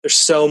there's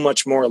so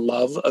much more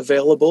love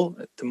available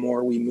the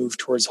more we move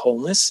towards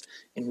wholeness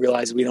and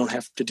realize we don't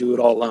have to do it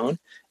all alone,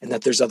 and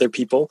that there's other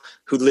people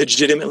who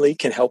legitimately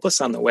can help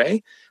us on the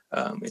way.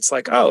 It's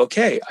like, oh,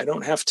 okay, I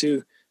don't have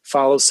to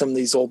follow some of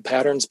these old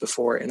patterns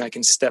before, and I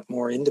can step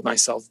more into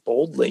myself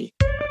boldly.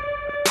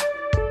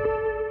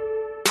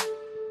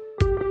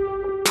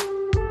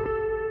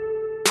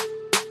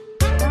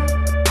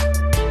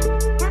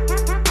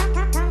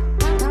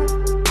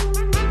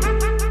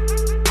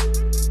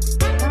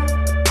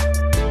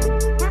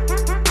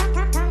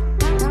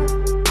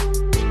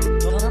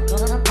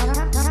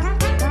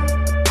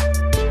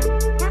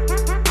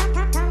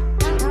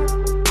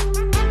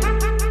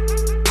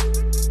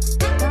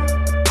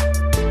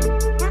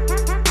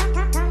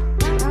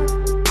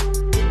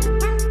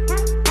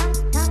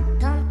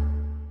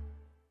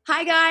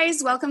 Hi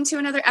guys, welcome to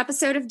another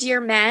episode of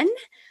Dear Men.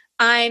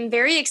 I'm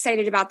very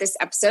excited about this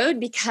episode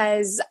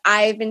because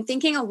I've been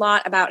thinking a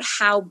lot about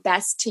how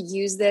best to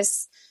use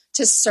this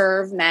to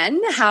serve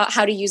men,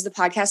 how to use the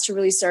podcast to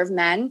really serve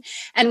men.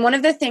 And one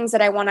of the things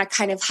that I want to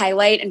kind of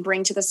highlight and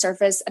bring to the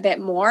surface a bit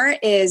more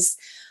is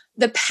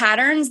the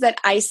patterns that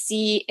I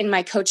see in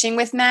my coaching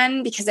with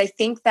men, because I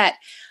think that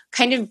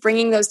kind of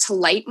bringing those to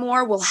light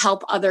more will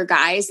help other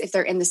guys if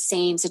they're in the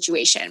same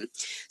situation.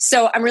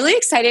 So I'm really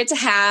excited to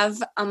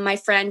have my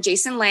friend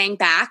Jason Lang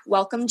back.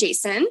 Welcome,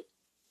 Jason.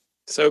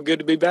 So good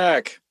to be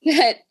back.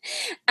 Good.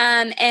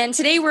 And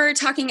today we're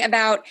talking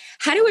about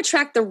how to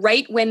attract the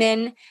right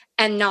women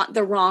and not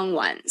the wrong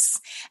ones.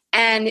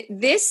 And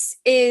this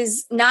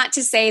is not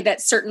to say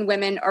that certain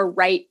women are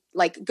right,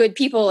 like good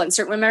people, and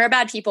certain women are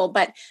bad people,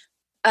 but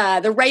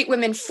the right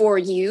women for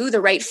you,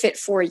 the right fit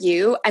for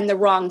you, and the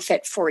wrong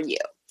fit for you.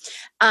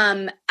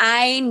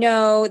 I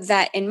know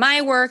that in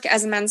my work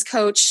as a men's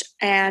coach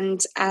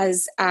and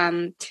as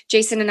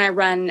Jason and I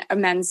run a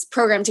men's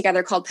program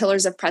together called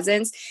Pillars of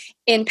Presence,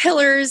 in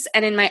Pillars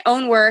and in my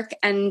own work,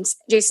 and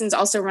Jason's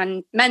also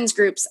run men's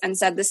groups and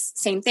said this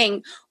same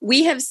thing,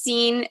 we have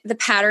seen the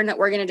pattern that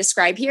we're going to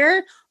describe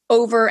here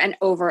over and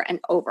over and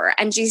over.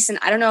 And Jason,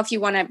 I don't know if you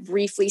want to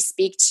briefly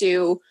speak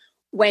to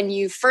when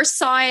you first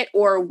saw it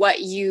or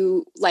what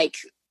you like,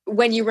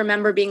 when you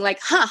remember being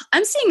like,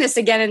 I'm seeing this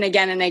again and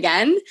again and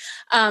again,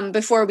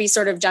 before we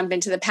sort of jump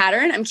into the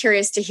pattern. I'm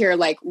curious to hear,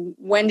 like,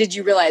 when did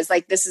you realize,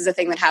 like, this is a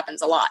thing that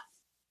happens a lot?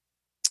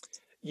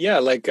 Yeah,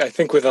 like, I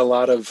think with a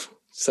lot of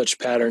such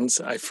patterns,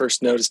 I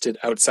first noticed it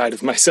outside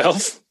of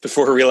myself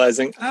before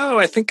realizing, oh,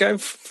 I think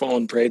I've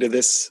fallen prey to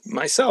this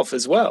myself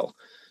as well.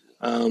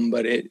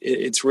 But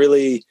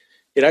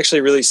it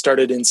actually really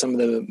started in some of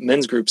the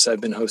men's groups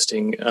I've been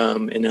hosting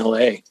in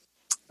LA.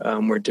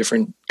 Where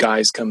different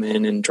guys come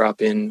in and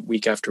drop in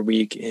week after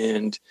week,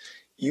 and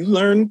you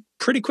learn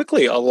pretty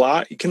quickly a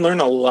lot. You can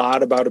learn a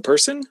lot about a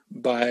person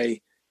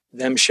by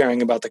them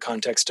sharing about the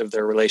context of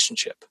their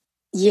relationship.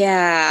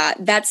 Yeah,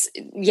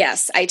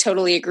 yes, I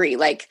totally agree.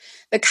 Like,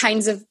 the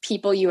kinds of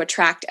people you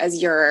attract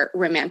as your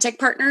romantic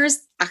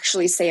partners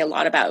actually say a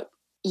lot about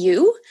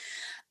you.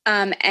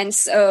 And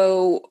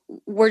so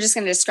we're just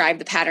going to describe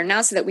the pattern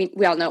now so that we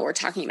all know what we're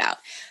talking about.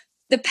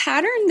 The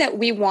pattern that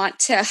we want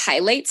to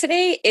highlight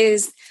today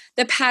is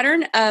the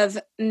pattern of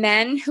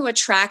men who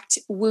attract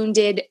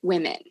wounded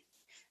women.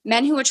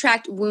 Men who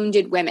attract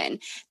wounded women.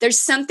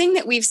 There's something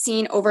that we've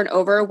seen over and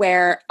over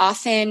where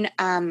often,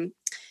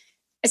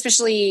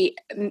 especially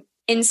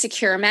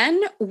insecure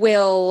men,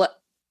 will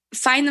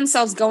find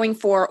themselves going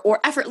for or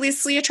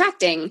effortlessly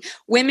attracting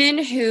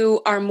women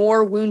who are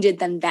more wounded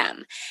than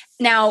them.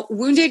 Now,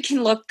 wounded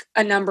can look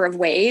a number of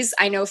ways.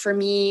 I know for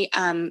me,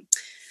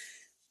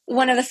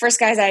 one of the first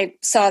guys I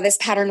saw this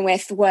pattern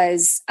with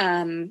was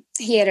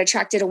he had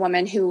attracted a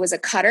woman who was a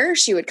cutter.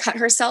 She would cut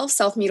herself,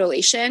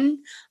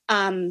 self-mutilation.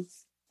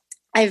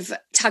 I've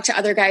talked to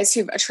other guys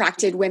who've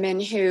attracted women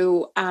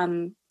who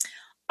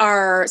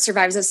are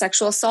survivors of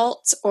sexual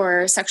assault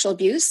or sexual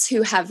abuse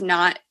who have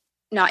not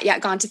yet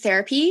gone to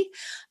therapy.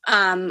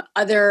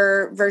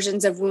 Other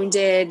versions of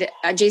wounded,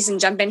 Jason,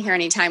 jump in here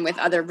anytime with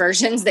other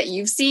versions that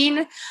you've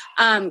seen,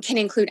 can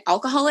include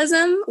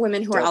alcoholism,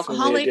 women who Definitely are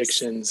alcoholics.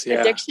 Addictions,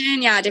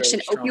 yeah.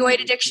 Addiction,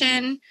 opioid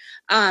addiction,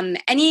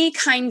 any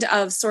kind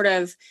of sort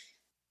of,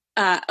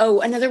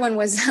 another one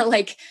was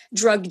like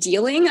drug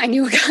dealing. I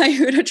knew a guy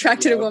who had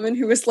attracted a woman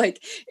who was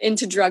like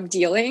into drug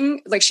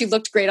dealing. Like, she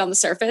looked great on the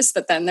surface,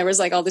 but then there was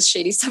like all this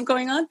shady stuff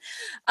going on.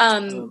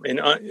 And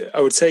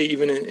I would say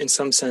even in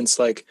some sense,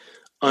 like,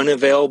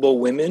 unavailable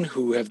women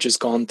who have just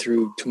gone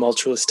through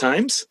tumultuous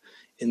times,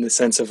 in the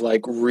sense of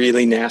like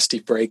really nasty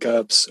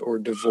breakups or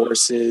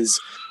divorces,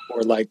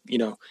 or like,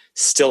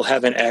 still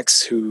have an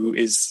ex who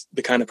is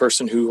the kind of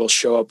person who will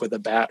show up with a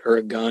bat or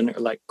a gun or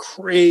like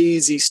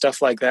crazy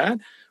stuff like that,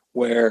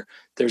 where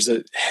there's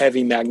a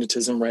heavy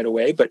magnetism right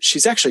away, but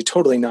she's actually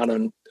totally not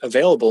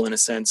unavailable in a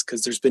sense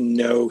because there's been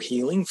no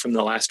healing from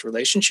the last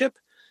relationship.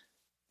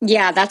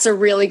 Yeah, that's a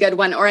really good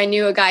one. Or I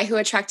knew a guy who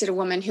attracted a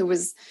woman who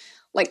was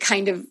like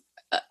kind of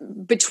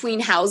between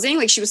housing,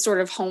 like she was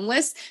sort of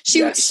homeless. She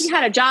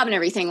had a job and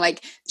everything,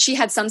 like she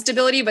had some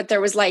stability, but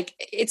there was like,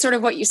 it's sort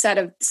of what you said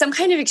of some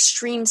kind of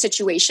extreme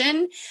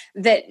situation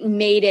that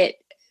made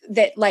it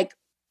that like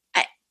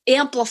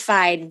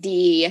amplified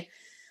the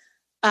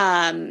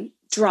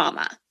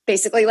drama.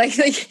 Basically, like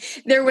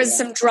there was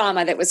some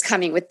drama that was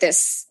coming with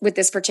this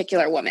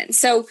particular woman.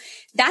 So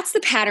that's the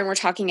pattern we're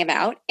talking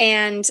about.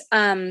 And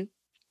I'm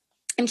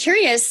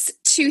curious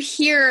to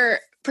hear,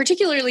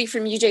 particularly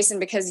from you, Jason,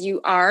 because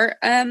you are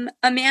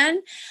a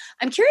man.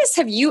 I'm curious,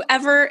 have you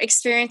ever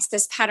experienced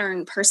this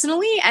pattern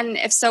personally? And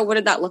if so, what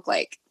did that look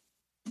like?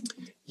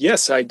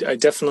 Yes, I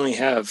definitely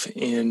have.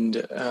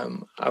 And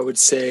I would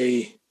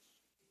say,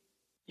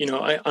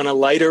 on a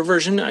lighter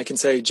version, I can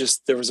say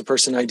just there was a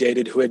person I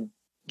dated who had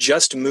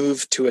just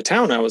moved to a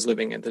town I was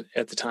living in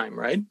at the time,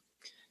 right?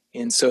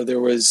 And so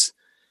there was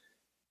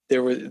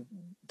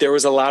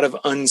a lot of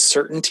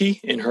uncertainty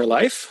in her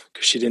life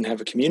because she didn't have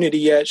a community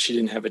yet. She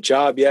didn't have a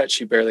job yet.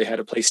 She barely had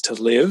a place to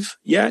live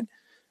yet.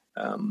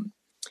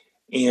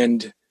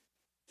 And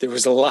there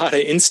was a lot of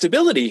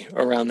instability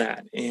around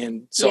that.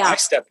 And so I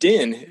stepped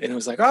in and it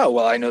was like, oh,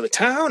 well, I know the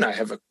town. I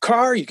have a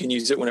car. You can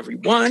use it whenever you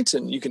want.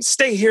 And you can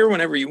stay here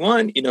whenever you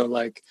want.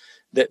 Like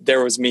that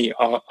there was me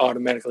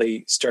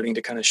automatically starting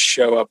to kind of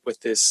show up with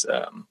this,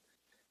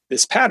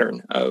 this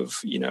pattern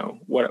of,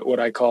 what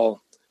I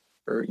call,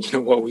 or,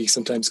 what we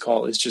sometimes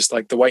call is just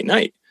like the white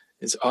knight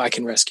is, I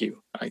can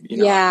rescue. I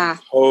can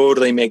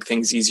totally make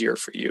things easier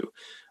for you.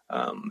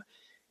 And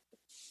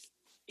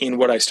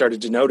what I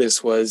started to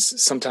notice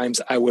was sometimes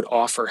I would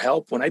offer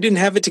help when I didn't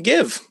have it to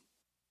give.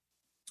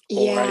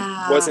 Or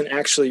I wasn't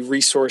actually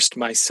resourced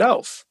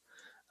myself.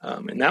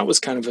 And that was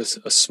kind of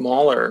a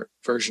smaller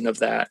version of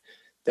that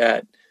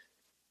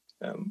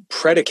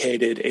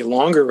predicated a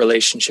longer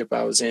relationship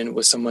I was in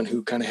with someone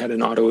who kind of had an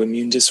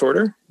autoimmune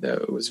disorder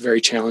that was very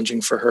challenging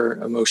for her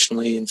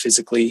emotionally and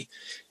physically,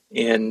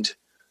 and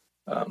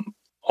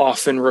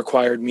often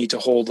required me to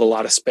hold a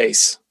lot of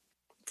space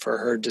for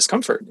her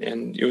discomfort.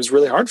 And it was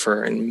really hard for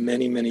her in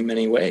many, many,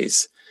 many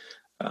ways.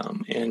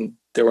 And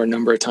there were a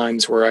number of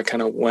times where I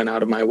kind of went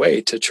out of my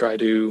way to try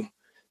to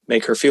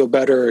make her feel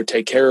better or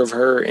take care of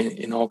her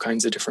in all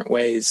kinds of different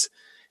ways.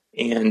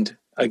 And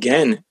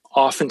again,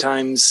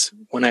 oftentimes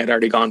when I had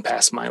already gone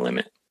past my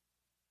limit.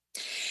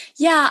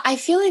 Yeah, I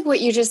feel like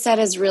what you just said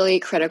is really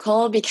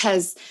critical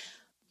because,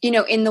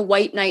 in the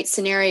white knight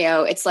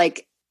scenario, it's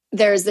like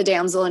there's the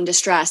damsel in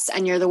distress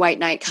and you're the white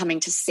knight coming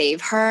to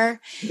save her.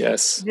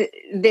 Yes.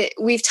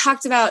 We've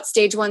talked about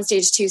stage 1,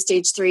 stage 2,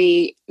 stage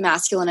 3,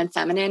 masculine and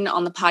feminine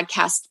on the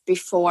podcast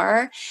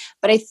before,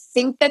 but I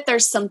think that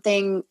there's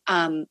something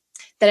that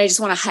I just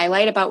want to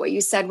highlight about what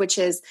you said, which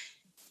is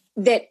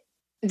that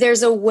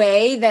there's a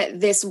way that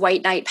this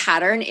white knight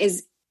pattern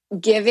is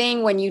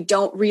giving when you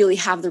don't really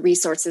have the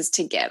resources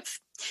to give.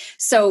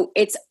 So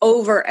it's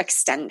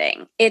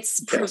overextending. It's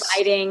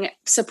providing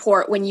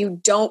support when you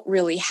don't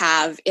really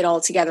have it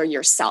all together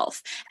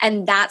yourself.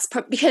 And that's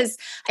because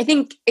I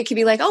think it could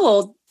be like,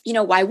 oh,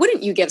 well, why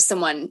wouldn't you give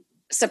someone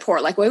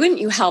support? Like, why wouldn't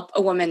you help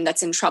a woman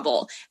that's in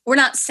trouble? We're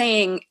not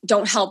saying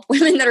don't help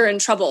women that are in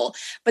trouble,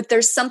 but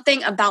there's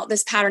something about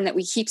this pattern that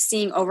we keep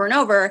seeing over and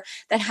over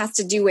that has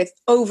to do with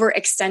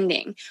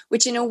overextending,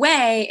 which in a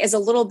way is a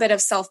little bit of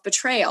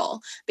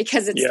self-betrayal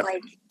because it's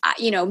like,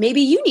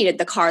 maybe you needed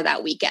the car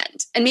that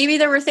weekend and maybe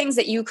there were things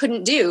that you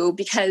couldn't do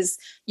because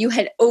you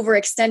had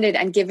overextended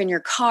and given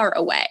your car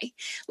away.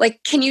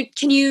 Like, can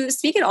you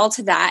speak at all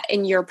to that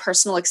in your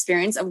personal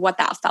experience of what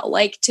that felt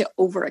like to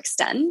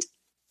overextend?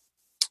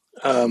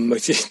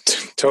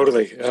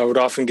 Totally. I would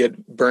often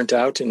get burnt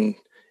out and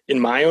in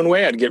my own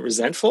way, I'd get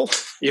resentful,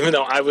 even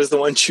though I was the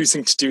one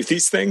choosing to do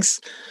these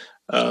things.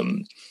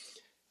 And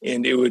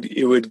it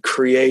would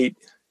create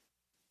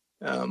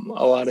a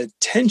lot of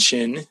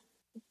tension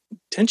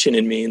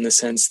in me in the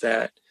sense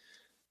that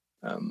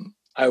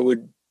I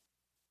would,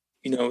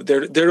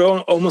 there'd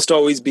almost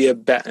always be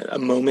a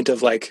moment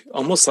of like,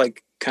 almost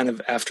like kind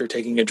of after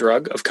taking a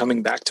drug of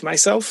coming back to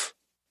myself.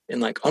 And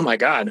like, oh my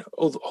God,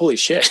 holy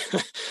shit.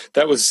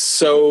 That was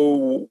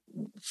so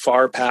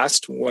far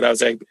past what I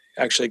was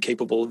actually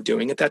capable of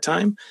doing at that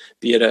time,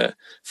 be it a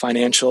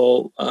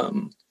financial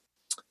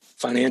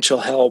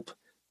help,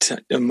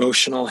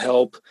 emotional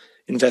help,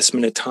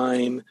 investment of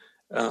time.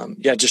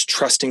 Just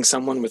trusting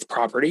someone with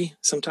property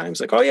sometimes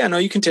like, oh yeah, no,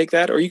 you can take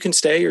that or you can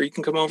stay or you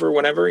can come over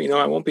whenever,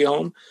 I won't be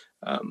home.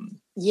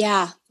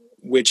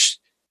 Which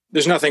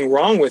there's nothing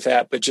wrong with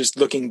that, but just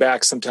looking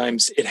back,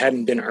 sometimes it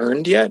hadn't been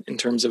earned yet in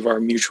terms of our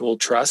mutual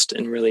trust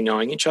and really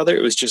knowing each other.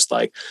 It was just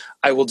like,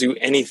 I will do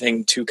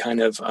anything to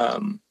kind of,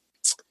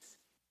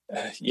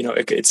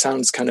 it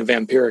sounds kind of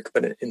vampiric,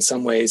 but in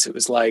some ways it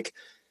was like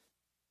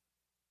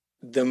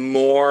the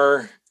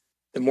more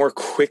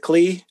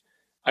quickly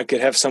I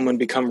could have someone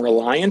become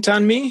reliant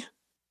on me,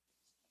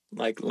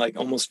 like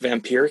almost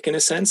vampiric in a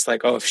sense,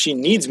 like, oh, if she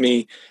needs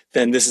me,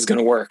 then this is going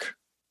to work.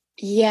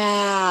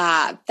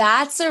 Yeah,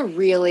 that's a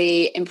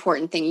really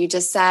important thing. You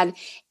just said,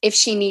 if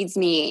she needs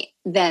me,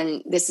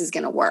 then this is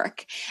going to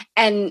work.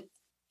 And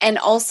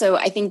also,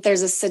 I think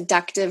there's a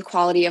seductive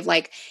quality of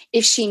like,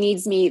 if she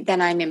needs me,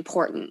 then I'm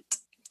important.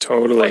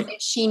 Totally. Or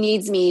if she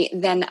needs me,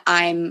 then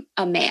I'm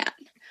a man.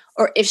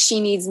 or if she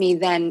needs me,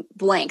 then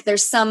blank.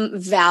 There's some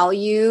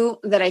value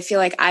that I feel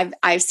like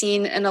I've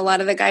seen in a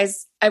lot of the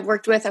guys I've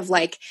worked with of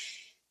like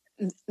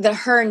the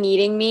her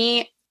needing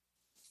me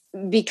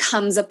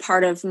becomes a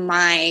part of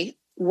my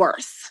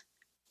worth.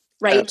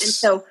 Right. And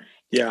so,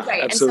 yeah,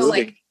 right. absolutely.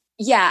 And so like,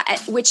 yeah,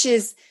 which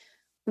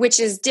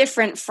is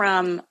different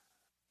from,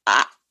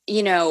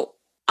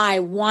 I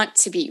want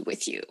to be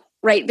with you.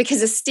 Right.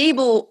 Because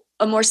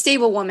a more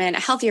stable woman, a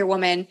healthier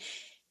woman,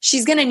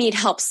 she's going to need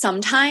help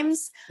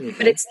sometimes,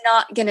 but it's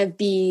not going to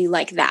be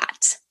like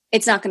that.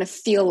 It's not going to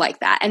feel like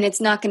that. And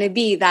it's not going to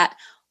be that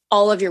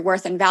all of your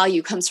worth and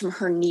value comes from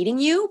her needing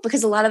you,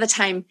 because a lot of the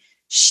time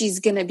she's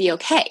going to be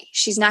okay.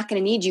 She's not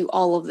going to need you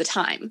all of the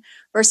time,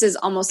 versus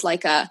almost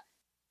like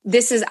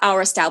this is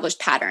our established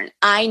pattern.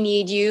 I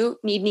need you,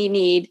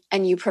 need,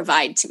 and you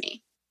provide to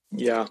me.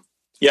 Yeah.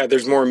 Yeah.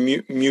 There's more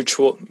mutuality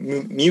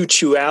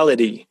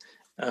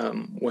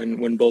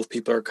when both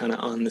people are kind of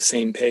on the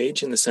same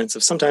page, in the sense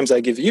of sometimes I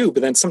give you,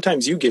 but then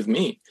sometimes you give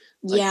me.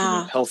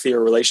 Like, healthier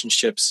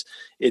relationships,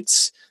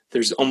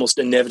 there's almost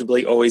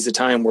inevitably always a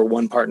time where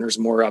one partner's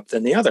more up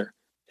than the other.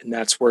 And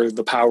that's where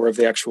the power of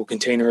the actual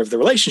container of the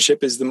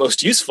relationship is the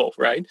most useful,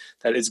 right?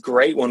 That is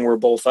great when we're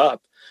both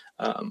up.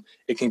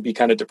 It can be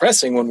kind of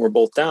depressing when we're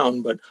both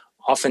down, but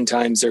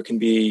oftentimes there can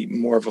be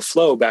more of a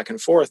flow back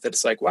and forth, that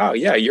it's like, wow,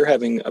 yeah, you're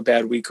having a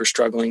bad week or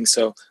struggling,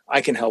 so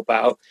I can help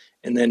out.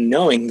 And then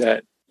knowing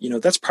that,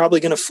 that's probably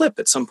going to flip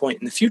at some point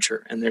in the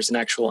future. And there's an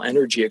actual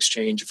energy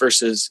exchange,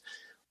 versus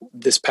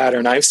this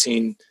pattern I've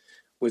seen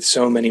with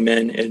so many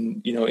men,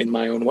 and, in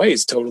my own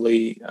ways,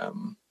 totally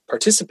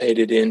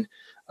participated in,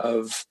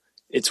 of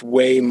it's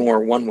way more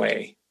one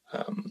way.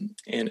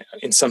 And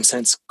in some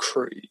sense,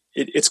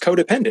 it's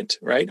codependent,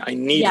 right? I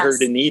need her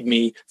to need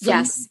me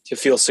to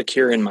feel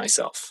secure in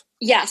myself.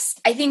 Yes.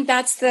 I think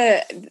that's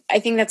a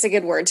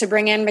good word to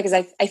bring in, because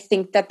I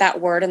think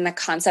that word and the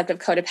concept of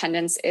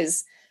codependence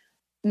is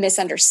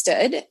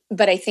misunderstood,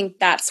 but I think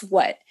that's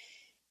what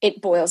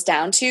it boils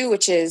down to,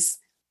 which is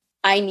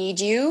I need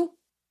you.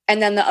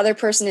 And then the other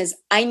person is,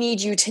 I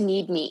need you to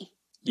need me.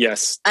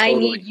 Yes. Totally. I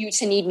need you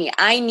to need me.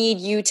 I need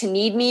you to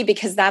need me,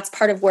 because that's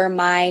part of where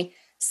my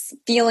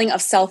feeling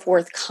of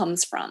self-worth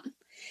comes from,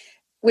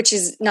 which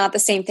is not the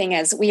same thing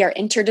as we are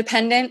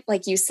interdependent.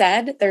 Like you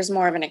said, there's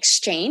more of an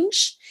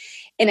exchange.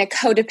 In a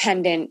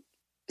codependent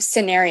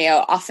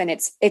scenario, often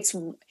it's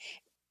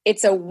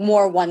a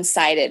more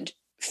one-sided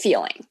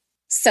feeling.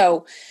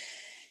 So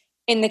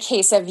in the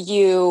case of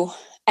you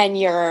and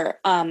your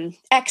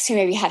ex who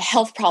maybe had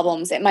health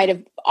problems, it might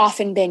have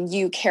often been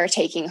you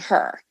caretaking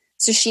her.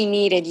 So she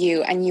needed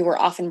you, and you were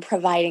often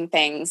providing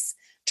things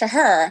to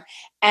her.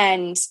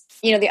 And,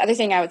 the other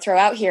thing I would throw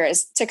out here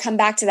is to come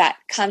back to that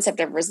concept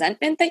of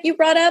resentment that you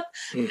brought up.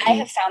 I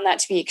have found that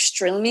to be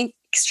extremely,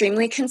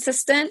 extremely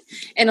consistent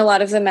in a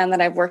lot of the men that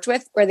I've worked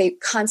with, where they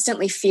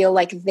constantly feel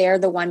like they're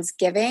the ones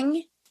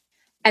giving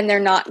and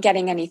they're not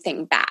getting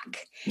anything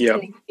back. Yeah.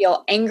 They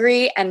feel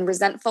angry and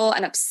resentful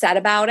and upset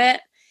about it,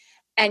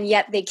 and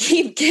yet they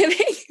keep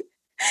giving.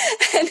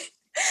 And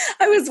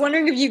I was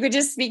wondering if you could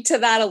just speak to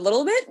that a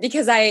little bit,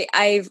 because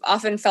I've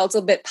often felt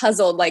a bit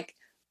puzzled, like,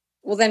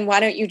 well, then why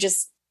don't you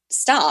just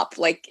stop?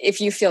 Like, if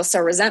you feel so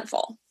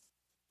resentful.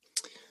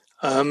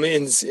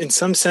 In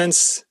some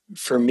sense,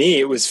 for me,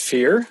 it was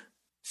fear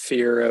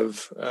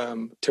of,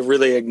 to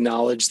really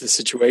acknowledge the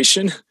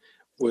situation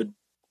would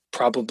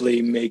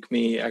probably make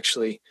me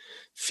actually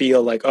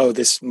feel like, oh,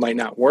 this might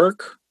not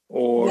work.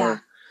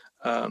 Or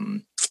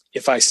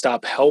if I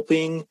stop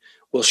helping,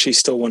 will she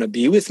still want to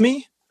be with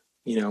me?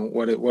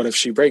 What if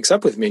she breaks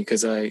up with me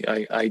because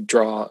I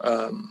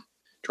draw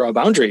a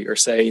boundary, or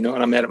say, and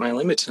I'm at my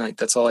limit tonight.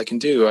 That's all I can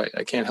do.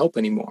 I can't help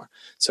anymore.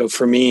 So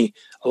for me,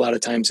 a lot of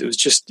times it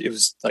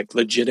was like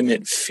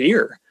legitimate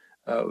fear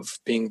of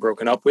being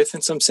broken up with,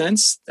 in some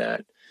sense,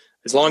 that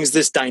as long as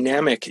this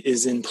dynamic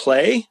is in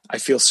play, I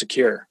feel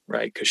secure,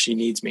 right? Because she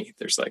needs me.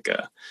 There's a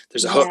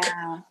hook.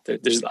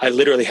 I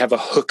literally have a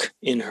hook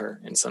in her,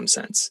 in some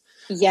sense.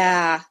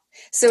 Yeah.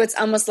 So it's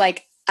almost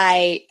like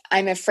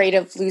I'm afraid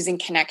of losing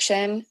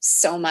connection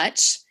so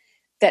much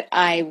that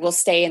I will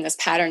stay in this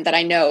pattern that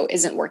I know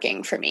isn't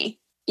working for me.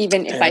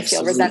 Even if I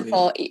feel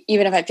resentful,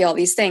 even if I feel all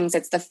these things,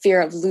 it's the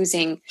fear of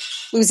losing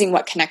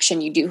what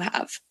connection you do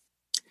have.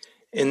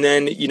 And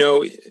then,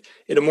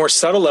 at a more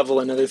subtle level,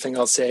 another thing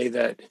I'll say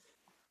that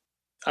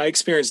I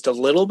experienced a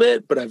little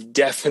bit, but I've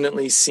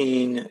definitely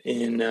seen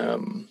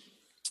in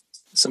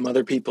some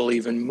other people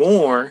even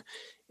more,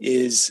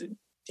 is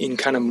in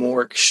kind of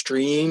more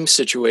extreme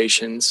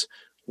situations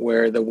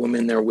where the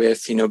woman they're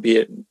with, be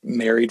it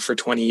married for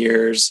 20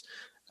 years,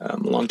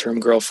 long-term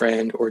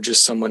girlfriend, or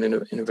just someone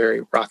in a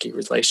very rocky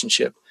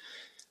relationship.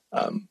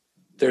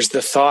 There's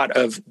the thought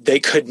of they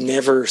could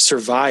never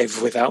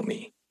survive without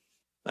me.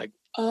 Like,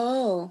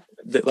 I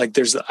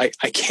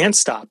can't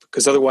stop,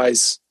 because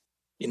otherwise,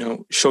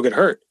 she'll get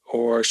hurt,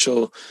 or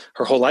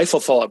her whole life will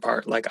fall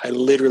apart. Like, I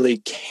literally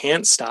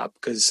can't stop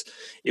because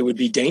it would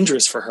be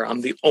dangerous for her.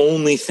 I'm the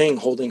only thing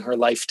holding her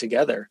life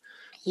together.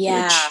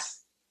 Yeah.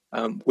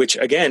 which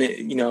again,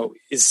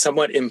 is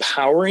somewhat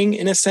empowering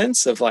in a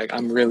sense of like,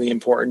 I'm really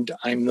important.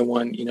 I'm the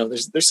one,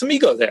 there's some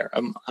ego there.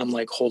 I'm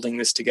like holding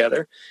this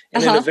together.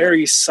 And in a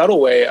very subtle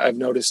way, I've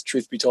noticed,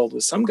 truth be told,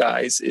 with some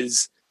guys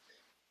is,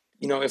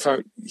 if I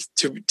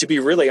to be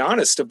really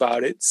honest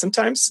about it,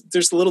 sometimes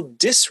there's a little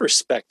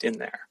disrespect in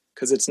there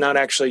because it's not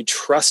actually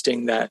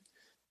trusting that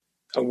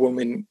a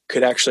woman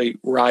could actually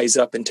rise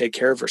up and take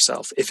care of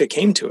herself if it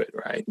came to it,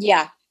 right?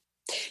 Yeah.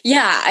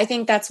 Yeah, I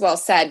think that's well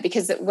said,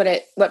 because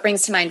what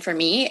brings to mind for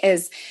me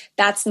is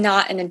that's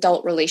not an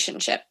adult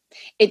relationship.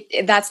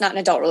 That's not an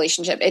adult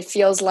relationship. It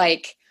feels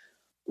like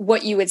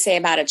what you would say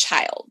about a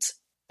child,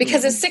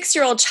 because a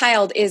 6-year-old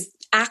child is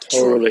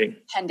actually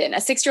dependent. A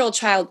 6-year-old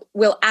child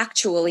will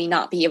actually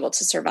not be able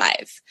to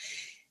survive.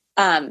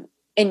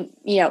 In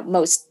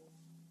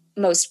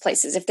most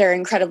places, if they're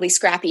incredibly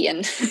scrappy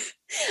and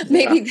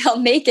maybe they'll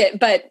make it,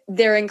 but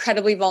they're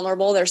incredibly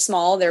vulnerable. They're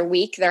small. They're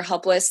weak. They're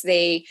helpless.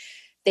 They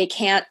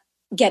can't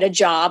get a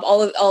job,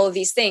 all of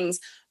these things,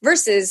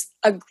 versus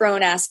a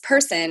grown ass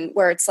person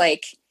where it's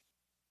like,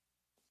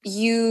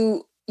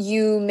 you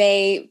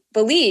may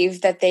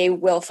believe that they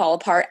will fall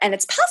apart, and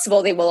it's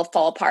possible they will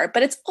fall apart,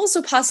 but it's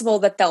also possible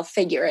that they'll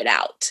figure it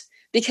out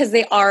because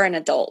they are an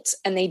adult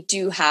and they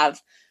do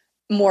have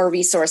more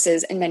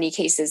resources in many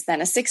cases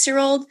than a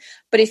 6-year-old.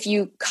 But if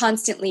you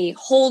constantly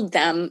hold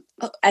them,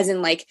 as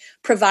in like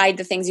provide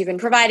the things you've been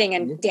providing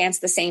and dance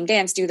the same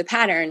dance, do the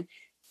pattern,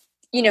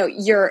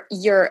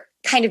 you're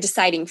kind of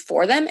deciding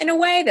for them in a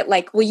way that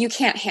like, well, you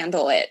can't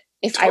handle it.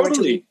 If I were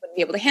to leave, you wouldn't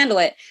be able to handle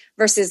it,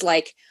 versus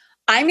like,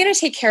 I'm going to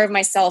take care of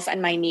myself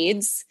and my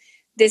needs.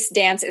 This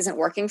dance isn't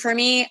working for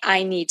me.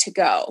 I need to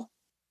go,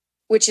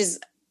 which is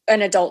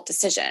an adult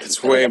decision.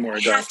 It's way more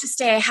adult. I have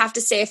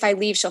to stay. If I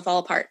leave, she'll fall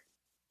apart.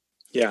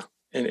 Yeah.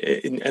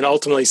 And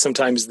ultimately,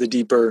 sometimes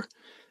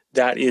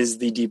that is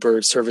the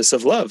deeper service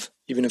of love,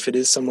 even if it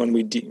is someone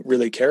we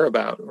really care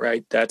about,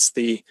 right? That's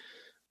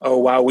oh,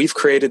 wow, we've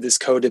created this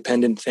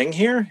codependent thing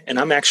here, and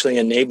I'm actually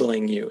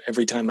enabling you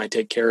every time I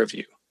take care of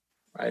you,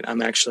 right?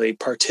 I'm actually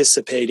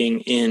participating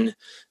in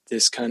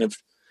this kind of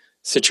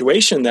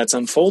situation that's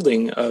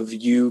unfolding of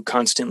you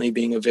constantly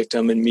being a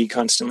victim and me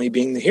constantly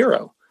being the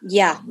hero.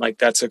 Yeah. Like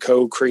that's a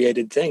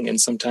co-created thing.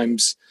 And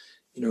sometimes,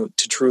 to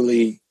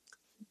truly,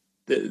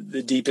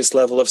 the deepest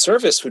level of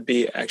service would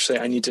be actually,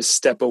 I need to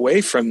step away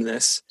from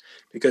this,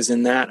 because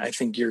in that, I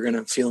think you're going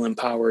to feel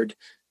empowered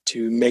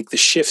to make the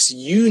shifts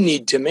you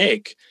need to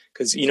make.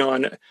 Because,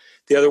 on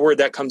the other word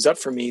that comes up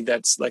for me,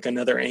 that's like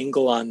another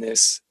angle on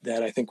this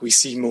that I think we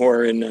see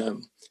more in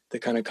the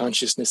kind of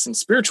consciousness and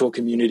spiritual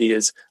community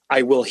is,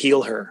 I will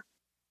heal her.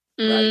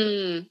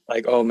 Right?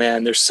 Like, oh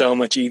man, there's so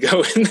much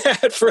ego in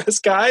that for us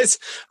guys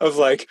of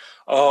like,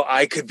 oh,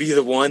 I could be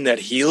the one that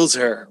heals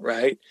her,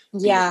 right?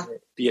 Yeah.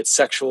 Be it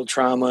sexual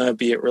trauma,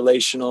 be it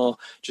relational,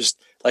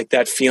 just like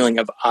that feeling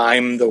of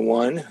I'm the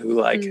one who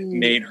like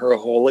made her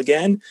whole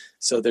again.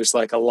 So there's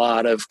like a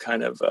lot of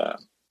kind of,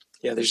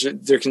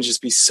 there can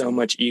just be so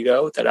much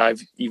ego that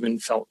I've even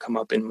felt come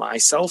up in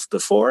myself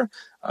before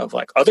of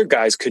like other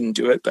guys couldn't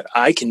do it, but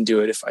I can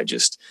do it if I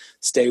just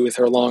stay with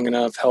her long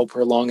enough, help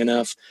her long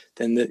enough,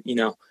 then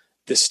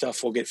this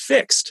stuff will get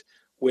fixed,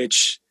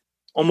 which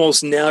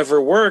almost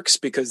never works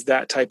because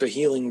that type of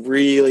healing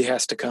really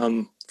has to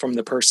come from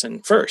the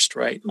person first,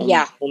 right?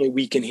 Only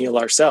we can heal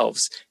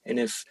ourselves. And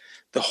if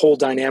the whole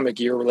dynamic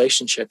of your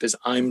relationship is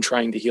I'm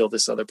trying to heal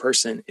this other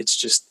person, it's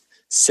just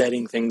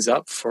setting things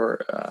up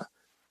for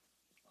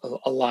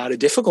a lot of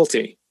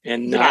difficulty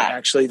and not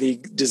actually the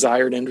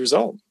desired end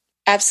result.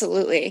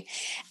 Absolutely.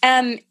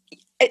 I'm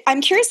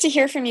curious to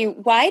hear from you.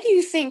 Why do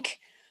you think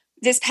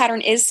this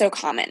pattern is so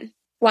common?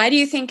 Why do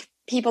you think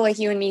people like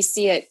you and me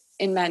see it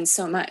in men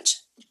so much?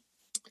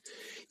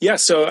 Yeah.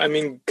 So, I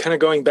mean, kind of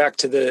going back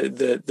to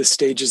the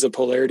stages of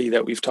polarity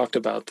that we've talked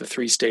about, the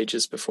 3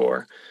 stages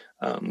before,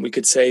 we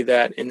could say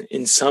that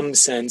in some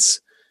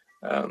sense,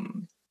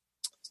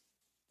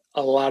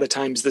 a lot of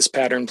times this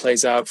pattern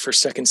plays out for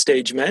second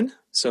stage men.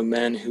 So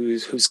men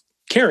whose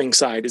caring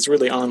side is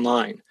really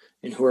online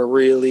and who are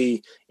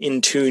really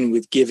in tune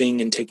with giving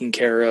and taking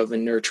care of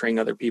and nurturing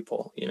other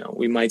people.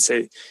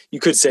 You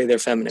could say their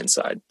feminine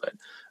side, but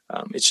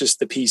it's just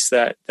the piece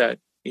that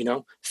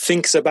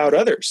thinks about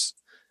others.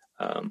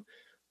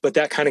 But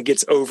that kind of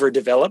gets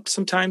overdeveloped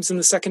sometimes in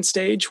the second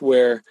stage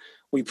where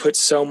we put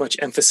so much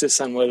emphasis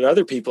on what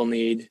other people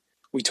need,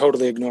 we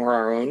totally ignore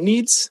our own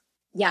needs.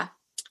 Yeah.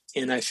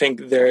 And I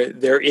think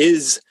there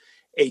is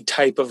a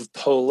type of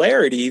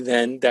polarity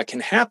then that can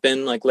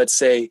happen. Like, let's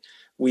say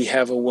we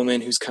have a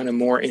woman who's kind of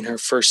more in her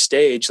first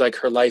stage, like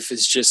her life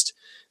is just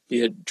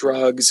be it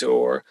drugs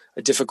or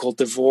a difficult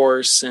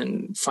divorce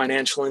and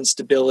financial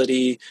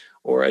instability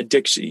or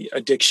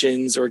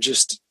addictions or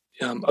just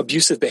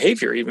abusive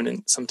behavior,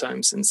 even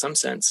sometimes in some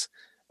sense.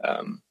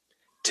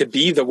 To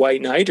be the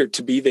white knight or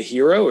to be the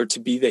hero or to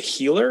be the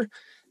healer,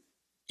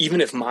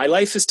 even if my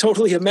life is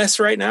totally a mess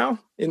right now,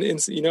 and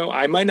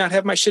I might not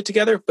have my shit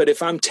together, but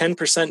if I'm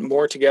 10%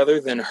 more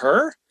together than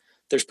her,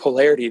 there's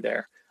polarity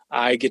there.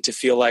 I get to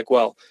feel like,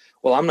 well,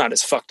 I'm not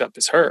as fucked up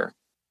as her.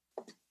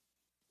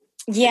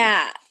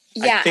 Yeah.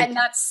 Yeah, and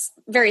that's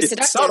very it's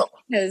seductive. subtle,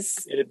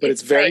 but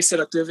it's very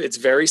seductive. It's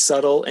very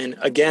subtle. And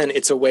again,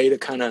 it's a way to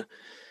kind of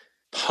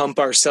pump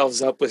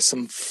ourselves up with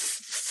some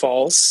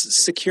false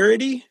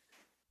security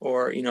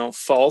or,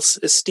 false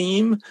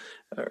esteem,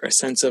 or a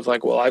sense of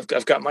like, well,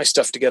 I've got my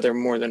stuff together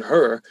more than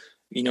her,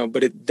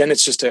 but then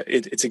it's just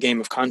it's a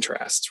game of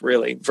contrasts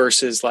really,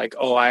 versus like,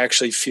 oh, I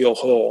actually feel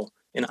whole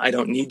and I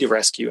don't need to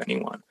rescue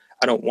anyone.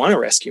 I don't want to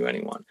rescue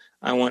anyone.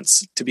 I want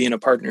to be in a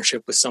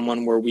partnership with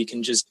someone where we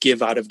can just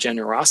give out of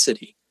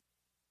generosity.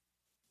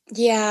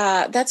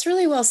 Yeah, that's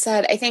really well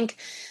said. I think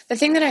the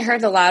thing that I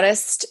heard the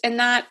loudest in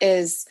that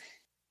is,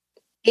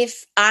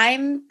 if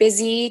I'm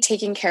busy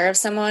taking care of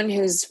someone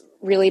who's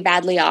really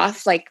badly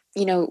off, like,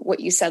 what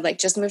you said, like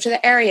just moved to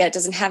the area,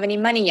 doesn't have any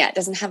money yet,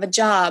 doesn't have a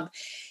job,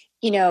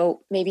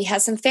 maybe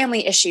has some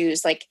family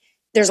issues, like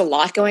there's a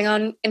lot going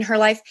on in her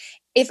life.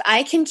 If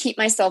I can keep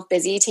myself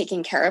busy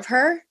taking care of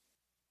her,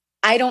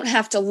 I don't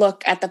have to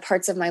look at the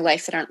parts of my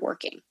life that aren't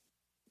working.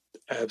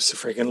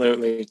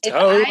 Absolutely. If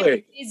Totally.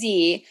 I'm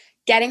busy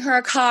getting her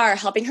a car,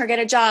 helping her get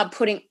a job,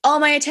 putting all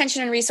my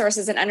attention and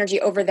resources and energy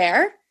over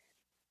there,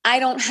 I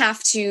don't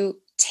have to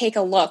take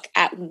a look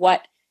at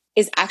what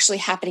is actually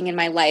happening in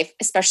my life,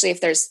 especially if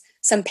there's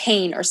some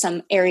pain or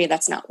some area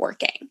that's not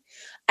working.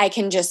 I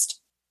can just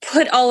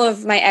put all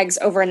of my eggs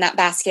over in that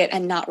basket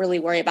and not really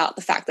worry about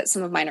the fact that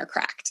some of mine are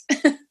cracked.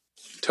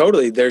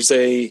 Totally. There's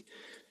I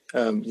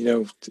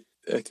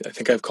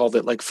think I've called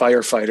it like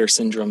firefighter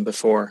syndrome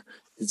before.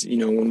 It's,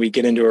 when we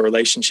get into a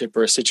relationship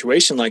or a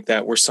situation like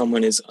that, where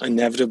someone is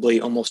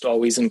inevitably almost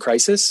always in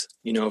crisis,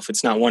 if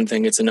it's not one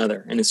thing, it's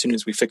another. And as soon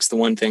as we fix the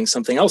one thing,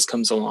 something else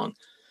comes along.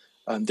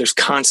 There's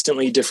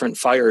constantly different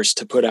fires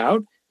to put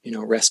out,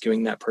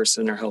 rescuing that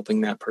person or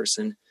helping that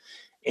person.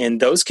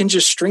 And those can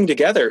just string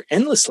together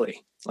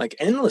endlessly.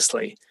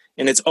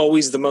 And it's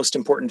always the most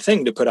important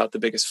thing to put out the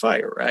biggest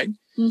fire, right?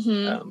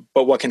 Mm-hmm.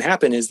 But what can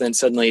happen is then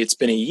suddenly it's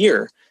been a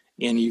year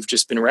and you've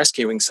just been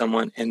rescuing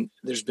someone and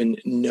there's been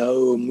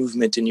no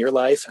movement in your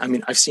life. I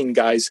mean, I've seen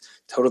guys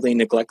totally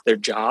neglect their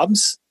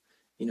jobs.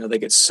 They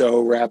get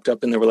so wrapped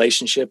up in the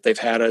relationship. They've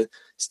had a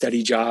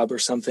steady job or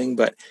something,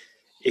 but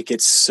it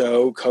gets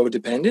so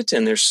codependent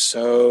and there's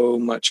so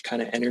much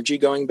kind of energy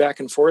going back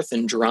and forth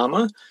and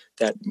drama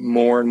that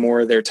more and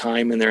more of their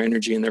time and their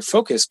energy and their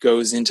focus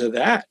goes into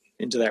that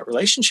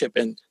relationship,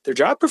 and their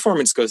job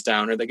performance goes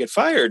down, or they get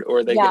fired,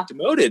 or they get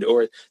demoted,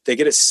 or they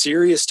get a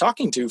serious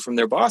talking to from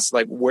their boss.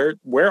 Like,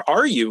 where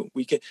are you?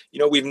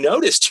 We've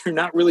noticed you're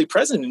not really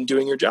present in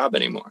doing your job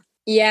anymore.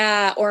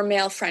 Yeah. Or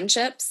male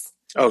friendships.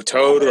 Oh,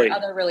 totally.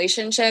 Other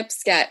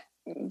relationships get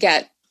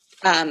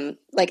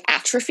like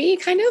atrophy,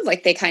 kind of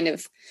like they kind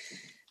of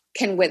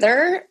can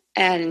wither,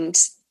 and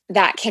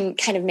that can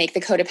kind of make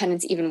the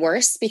codependence even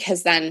worse,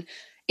 because then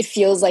it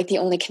feels like the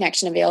only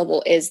connection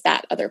available is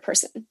that other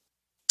person.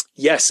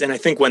 Yes. And I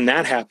think when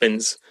that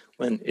happens,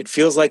 when it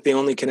feels like the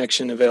only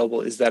connection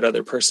available is that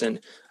other person,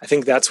 I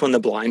think that's when the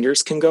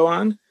blinders can go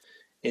on.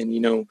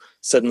 And,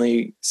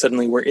 suddenly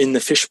we're in the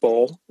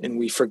fishbowl and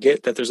we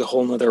forget that there's a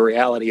whole nother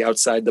reality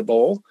outside the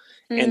bowl.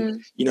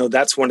 And,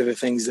 that's one of the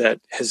things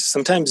that has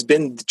sometimes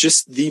been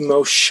just the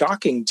most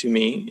shocking to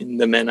me in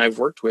the men I've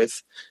worked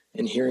with,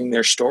 and hearing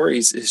their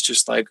stories is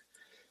just like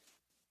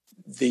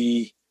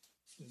the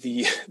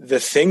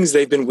things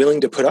they've been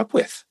willing to put up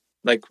with.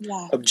 Like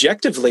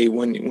objectively,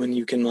 when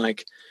you can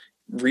like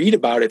read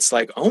about it, it's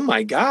like, oh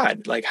my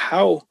God, like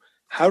how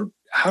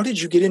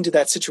did you get into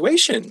that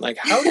situation? Like,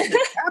 how did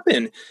it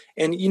happen?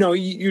 And,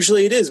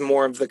 usually it is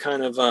more of the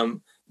kind of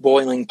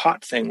boiling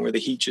pot thing where the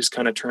heat just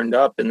kind of turned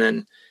up and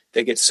then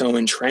they get so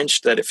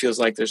entrenched that it feels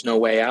like there's no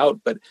way out.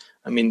 But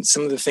I mean,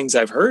 some of the things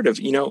I've heard of,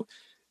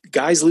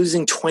 guys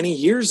losing 20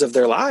 years of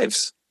their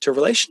lives to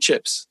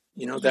relationships,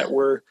 that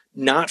were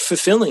not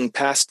fulfilling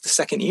past the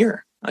second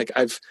year. Like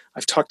I've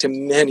talked to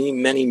many,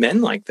 many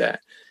men like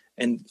that.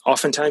 And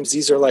oftentimes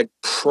these are like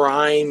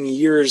prime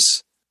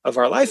years of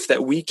our life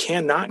that we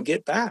cannot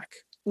get back.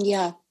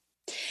 Yeah.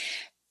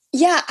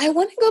 Yeah. I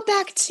want to go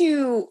back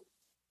to,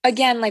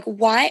 again, like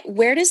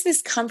where does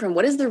this come from?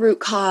 What is the root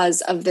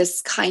cause of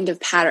this kind of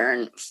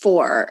pattern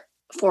for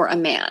a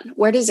man?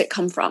 Where does it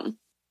come from?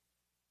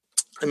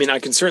 I mean, I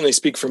can certainly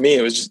speak for me.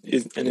 It's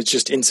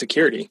just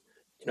insecurity.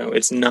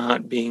 It's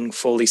not being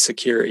fully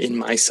secure in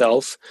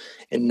myself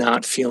and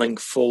not feeling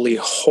fully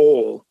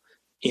whole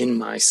in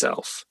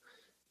myself.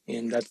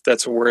 And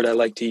that's a word I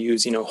like to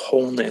use,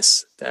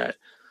 wholeness. That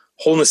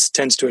wholeness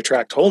tends to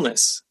attract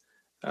wholeness.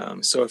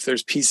 So if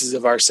there's pieces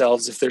of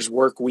ourselves, if there's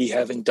work we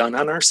haven't done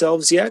on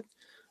ourselves yet,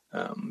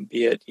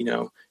 be it,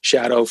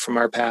 shadow from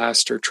our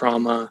past or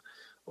trauma,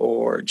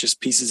 or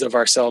just pieces of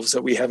ourselves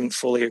that we haven't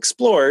fully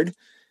explored,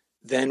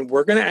 then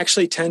we're going to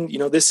actually tend,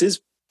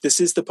 this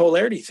is the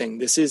polarity thing.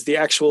 This is the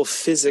actual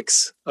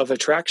physics of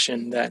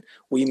attraction, that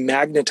we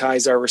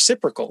magnetize our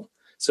reciprocal.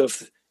 So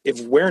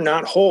if we're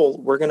not whole,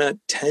 we're going to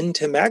tend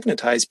to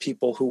magnetize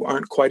people who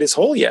aren't quite as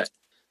whole yet,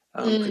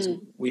 because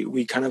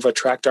we kind of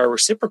attract our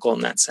reciprocal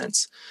in that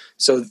sense.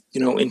 So,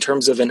 in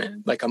terms of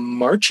a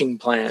marching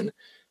plan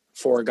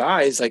for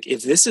guys, like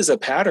if this is a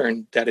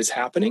pattern that is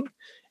happening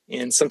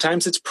And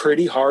sometimes it's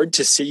pretty hard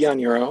to see on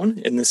your own.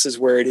 And this is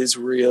where it is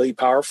really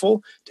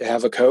powerful to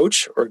have a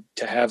coach or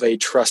to have a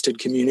trusted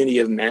community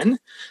of men.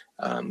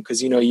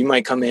 Because, you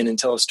might come in and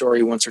tell a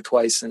story once or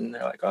twice and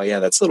they're like, oh, yeah,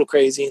 that's a little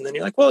crazy. And then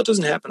you're like, well, it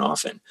doesn't happen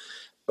often.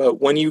 But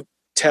when you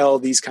tell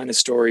these kind of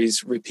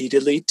stories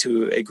repeatedly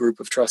to a group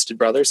of trusted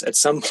brothers, at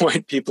some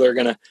point, people are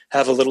going to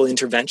have a little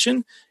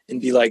intervention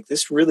and be like,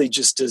 this really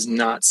just does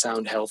not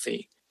sound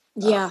healthy.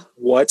 Yeah.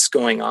 What's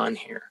going on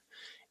here?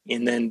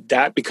 And then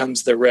that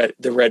becomes the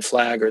red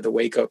flag or the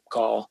wake up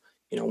call,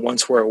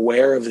 once we're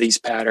aware of these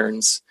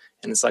patterns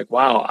and it's like,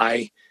 wow,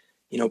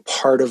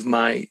 part of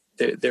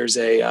there's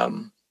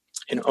an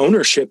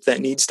ownership that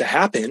needs to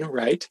happen,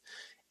 right?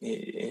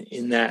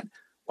 In that,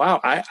 wow,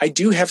 I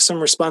do have some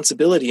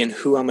responsibility in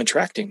who I'm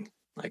attracting.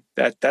 Like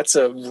that's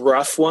a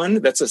rough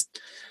one. That's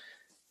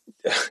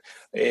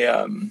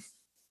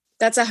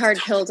that's a hard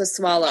pill to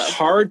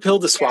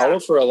swallow.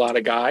 For a lot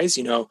of guys,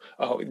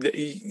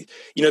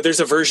 there's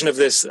a version of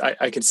this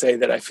I could say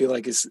that I feel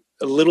like is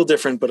a little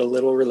different, but a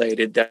little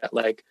related, that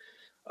like,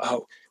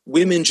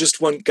 women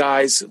just want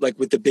guys like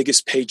with the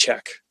biggest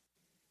paycheck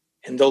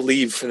and they'll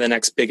leave for the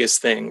next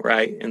biggest thing.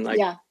 Right. And like,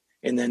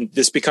 and then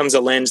this becomes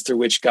a lens through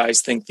which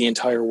guys think the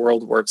entire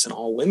world works and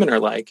all women are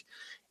like,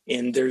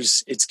 and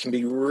it can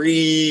be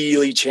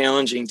really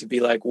challenging to be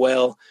like,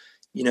 well,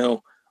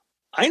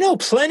 I know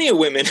plenty of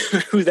women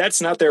who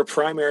that's not their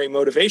primary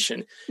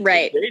motivation.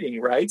 Right. In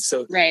dating, right?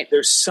 So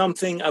there's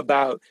something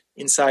about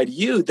inside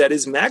you that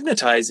is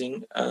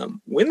magnetizing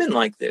women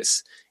like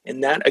this.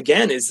 And that,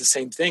 again, is the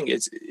same thing.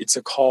 It's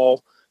a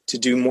call to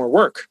do more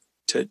work,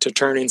 to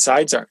turn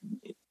inside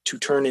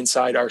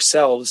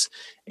ourselves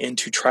and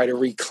to try to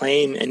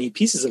reclaim any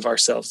pieces of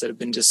ourselves that have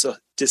been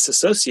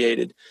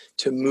disassociated,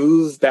 to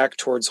move back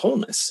towards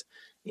wholeness.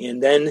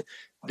 And then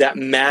that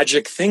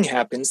magic thing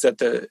happens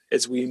that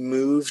as we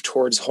move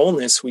towards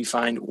wholeness, we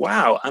find,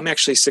 wow, I'm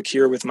actually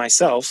secure with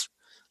myself.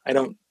 I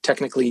don't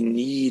technically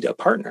need a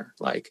partner.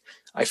 Like,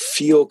 I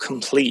feel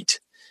complete.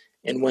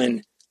 And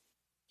when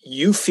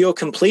you feel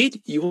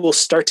complete, you will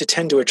start to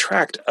tend to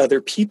attract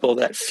other people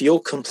that feel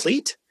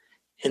complete.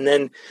 And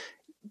then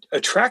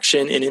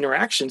attraction and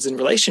interactions and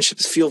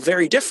relationships feel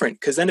very different,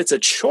 because then it's a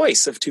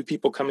choice of two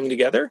people coming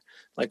together,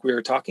 like we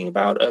were talking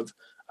about, of,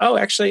 oh,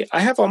 actually,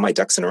 I have all my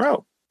ducks in a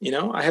row.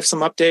 I have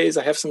some up days,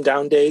 I have some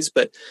down days,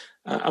 but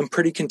I'm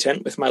pretty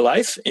content with my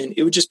life. And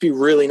it would just be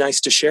really nice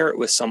to share it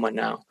with someone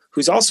now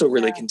who's also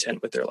really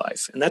content with their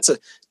life. And that's a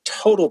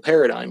total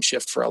paradigm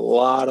shift for a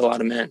lot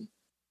of men.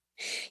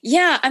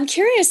 Yeah. I'm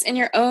curious, in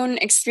your own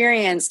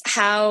experience,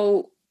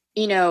 how,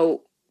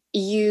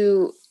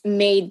 you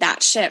made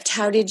that shift.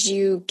 How did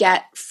you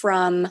get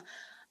from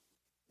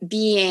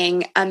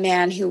being a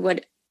man who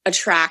would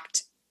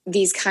attract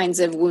these kinds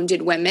of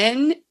wounded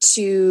women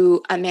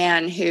to a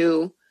man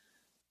who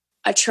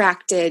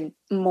attracted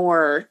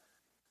more,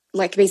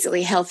 like,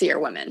 basically healthier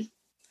women?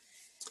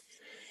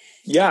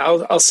 Yeah,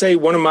 I'll say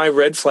one of my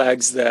red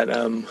flags that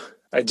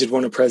I did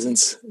want to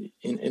presence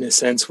in a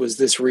sense was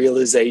this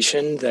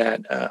realization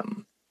that,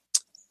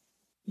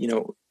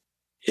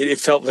 it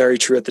felt very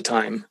true at the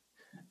time.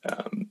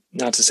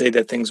 Not to say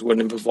that things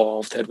wouldn't have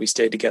evolved had we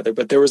stayed together,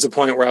 but there was a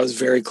point where I was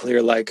very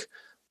clear, like,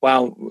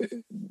 wow,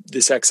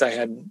 this ex I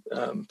had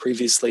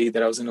previously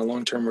that I was in a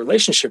long-term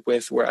relationship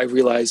with, where I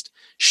realized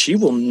she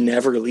will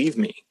never leave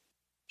me.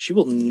 She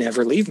will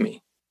never leave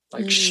me.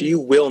 Like, she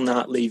will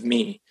not leave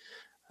me,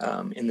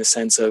 in the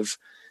sense of,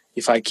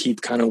 if I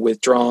keep kind of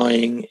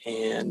withdrawing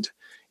and,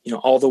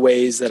 all the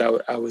ways that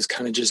I was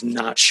kind of just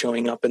not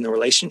showing up in the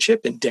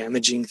relationship and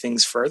damaging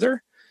things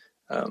further.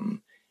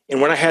 And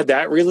when I had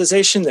that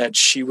realization that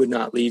she would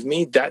not leave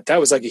me, that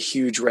was like a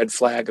huge red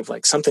flag of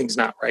like, something's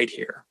not right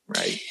here.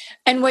 Right.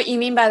 And what you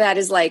mean by that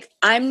is, like,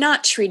 I'm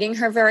not treating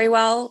her very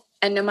well,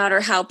 and no matter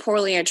how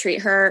poorly I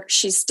treat her,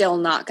 she's still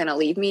not going to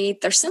leave me.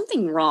 There's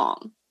something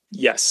wrong.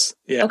 Yes.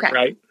 Yeah. Okay.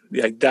 Right.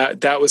 Like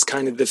that was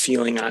kind of the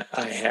feeling I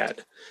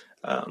had.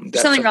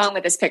 Something wrong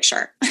with this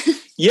picture.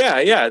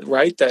 Yeah.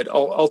 Right. That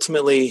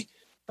ultimately,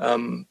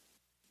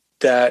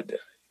 that,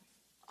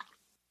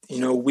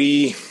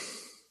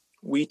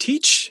 we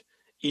teach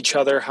each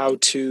other how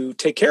to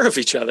take care of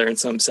each other in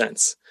some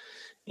sense.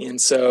 And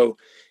so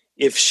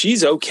if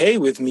she's okay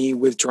with me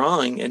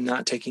withdrawing and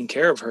not taking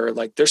care of her,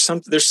 like, there's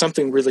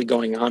something really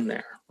going on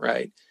there.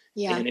 Right.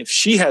 Yeah. And if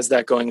she has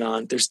that going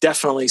on, there's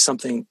definitely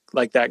something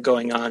like that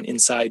going on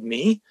inside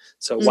me.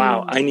 So,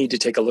 wow, I need to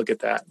take a look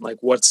at that. Like,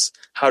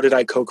 how did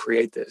I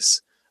co-create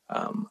this?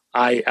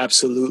 I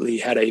absolutely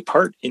had a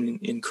part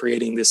in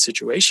creating this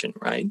situation.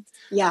 Right.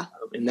 Yeah.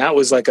 And that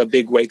was like a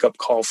big wake up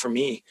call for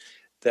me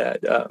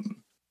that,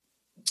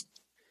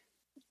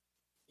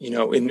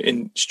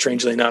 and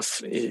strangely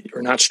enough,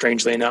 or not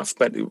strangely enough,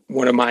 but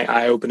one of my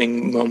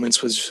eye-opening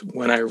moments was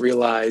when I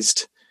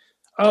realized,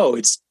 oh,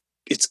 it's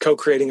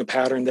co-creating a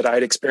pattern that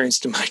I'd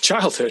experienced in my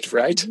childhood,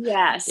 right?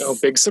 Yes. No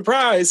big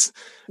surprise.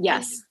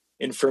 Yes.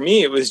 And for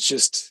me, it was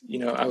just,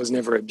 I was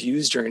never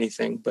abused or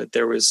anything, but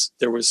there was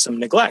some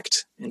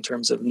neglect in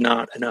terms of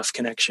not enough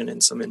connection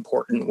in some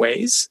important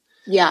ways.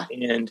 Yeah.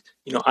 And,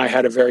 I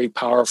had a very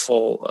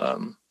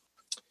powerful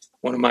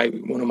one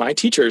of my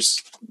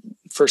teachers,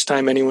 first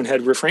time anyone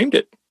had reframed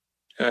it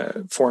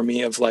for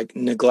me, of like,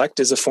 neglect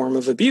is a form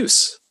of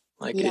abuse.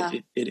 Like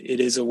it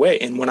is a way.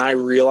 And when I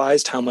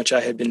realized how much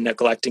I had been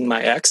neglecting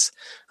my ex,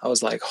 I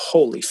was like,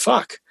 holy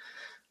fuck.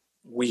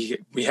 We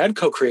had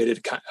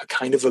co-created a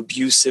kind of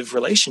abusive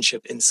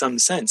relationship in some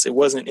sense. It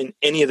wasn't in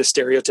any of the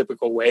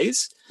stereotypical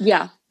ways.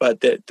 Yeah.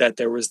 But that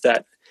there was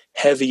that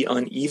heavy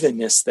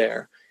unevenness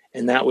there.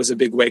 And that was a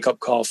big wake-up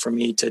call for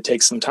me to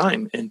take some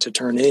time and to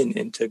turn in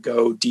and to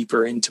go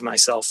deeper into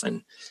myself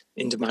and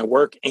into my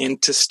work,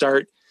 and to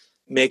start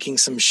making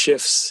some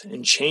shifts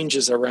and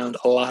changes around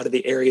a lot of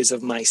the areas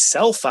of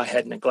myself I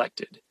had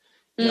neglected.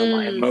 You know,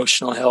 my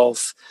emotional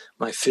health,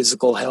 my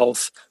physical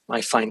health,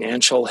 my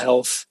financial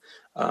health,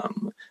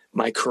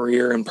 my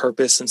career and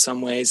purpose in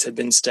some ways had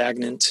been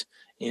stagnant.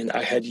 And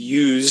I had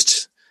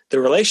used the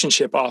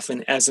relationship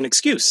often as an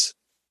excuse,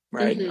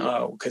 right?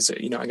 Because,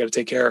 you know, I got to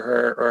take care of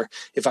her, or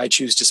if I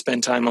choose to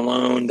spend time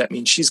alone, that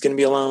means she's going to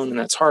be alone, and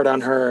that's hard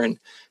on her. And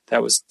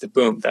that was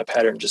that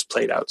pattern just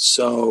played out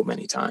so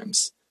many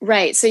times.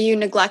 Right. So you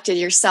neglected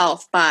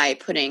yourself by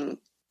putting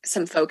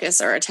some focus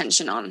or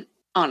attention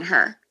on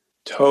her.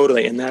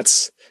 Totally. And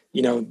that's,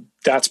 you know,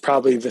 that's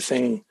probably the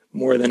thing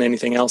more than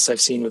anything else I've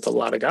seen with a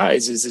lot of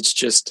guys, is it's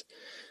just,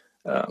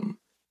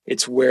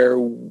 it's where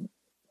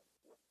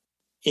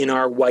in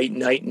our white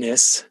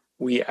knightness,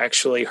 we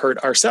actually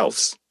hurt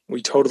ourselves.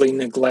 We totally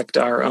neglect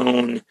our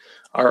own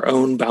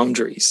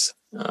boundaries.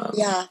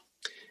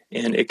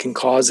 And it can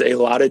cause a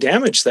lot of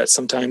damage that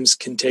sometimes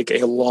can take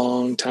a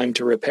long time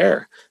to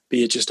repair,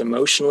 be it just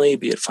emotionally,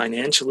 be it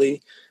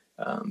financially,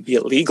 be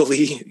it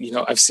legally. You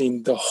know, I've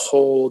seen the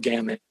whole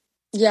gamut.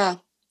 Yeah.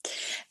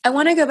 I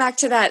want to go back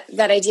to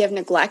that idea of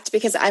neglect,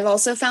 because I've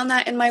also found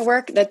that in my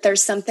work, that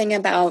there's something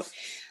about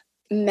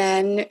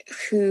men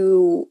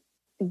who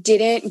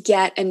didn't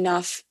get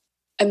enough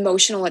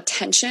emotional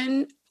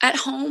attention at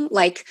home,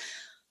 like,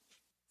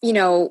 you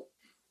know,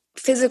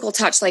 physical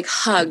touch, like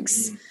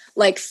hugs,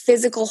 like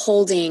physical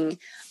holding,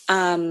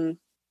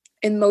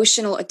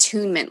 emotional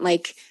attunement,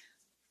 like,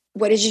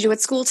 what did you do at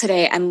school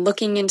today? And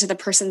looking into the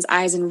person's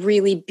eyes and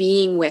really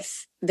being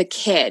with the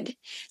kid.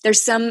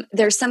 There's some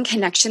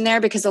connection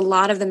there, because a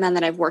lot of the men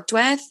that I've worked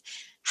with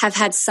have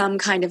had some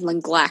kind of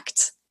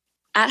neglect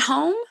at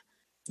home.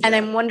 Yeah. And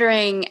I'm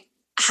wondering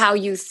how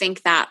you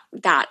think that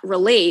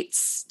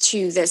relates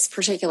to this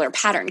particular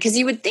pattern, because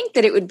you would think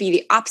that it would be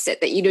the opposite,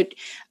 that you'd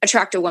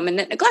attract a woman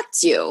that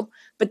neglects you,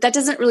 but that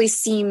doesn't really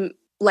seem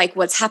like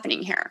what's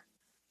happening here.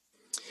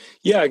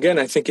 Yeah. Again,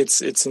 I think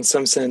it's in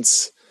some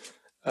sense,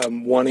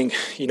 wanting,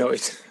 you know,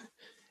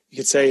 you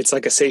could say it's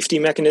like a safety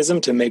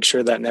mechanism to make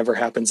sure that never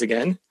happens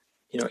again.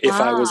 You know, if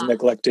I was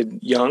neglected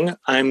young,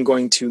 I'm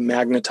going to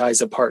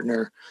magnetize a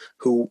partner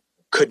who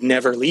could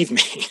never leave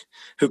me,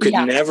 who could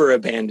never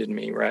abandon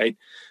me, right?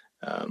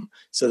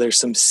 So there's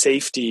some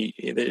safety.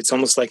 It's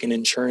almost like an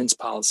insurance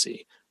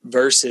policy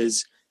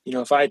versus, you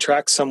know, if I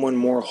attract someone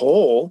more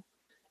whole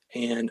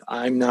and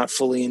I'm not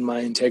fully in my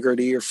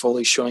integrity or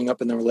fully showing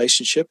up in the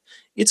relationship,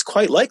 it's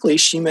quite likely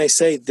she may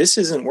say, this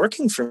isn't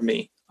working for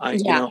me.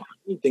 You know, I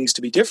need things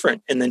to be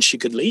different. And then she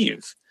could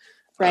leave.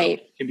 Right.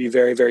 It can be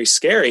very, very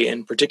scary.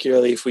 And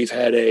particularly if we've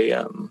had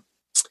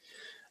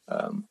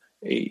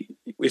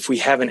if we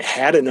haven't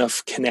had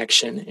enough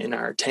connection and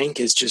our tank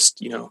is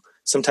just, you know,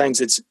 sometimes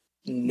it's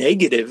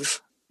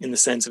negative in the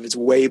sense of it's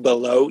way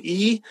below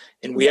E,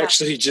 and we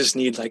actually just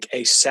need like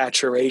a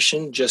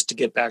saturation just to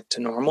get back to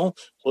normal,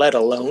 let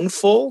alone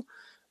full.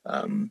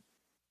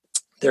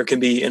 There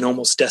can be an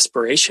almost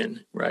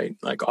desperation, right?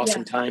 Like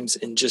oftentimes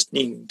in just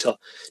needing to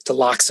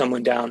lock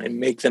someone down and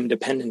make them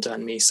dependent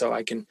on me so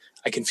I can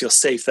feel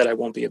safe that I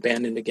won't be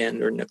abandoned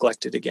again or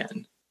neglected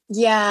again.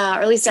 Yeah,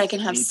 or at least I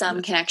can have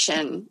some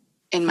connection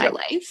in my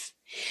life.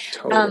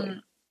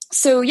 Totally.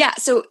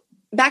 So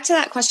back to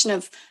that question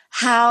of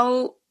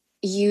how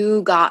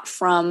you got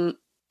from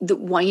the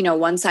one, you know,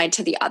 one side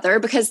to the other,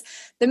 because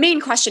the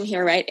main question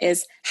here, right,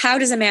 is how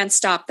does a man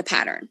stop the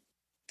pattern?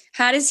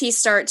 How does he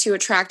start to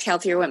attract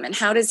healthier women?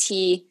 How does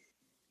he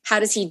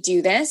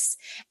do this?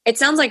 It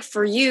sounds like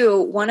for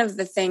you, one of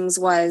the things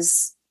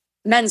was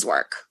men's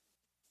work,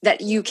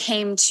 that you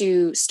came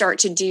to start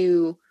to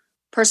do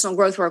personal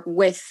growth work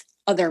with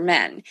other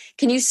men.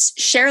 Can you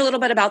share a little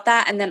bit about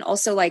that? And then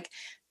also like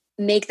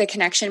make the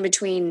connection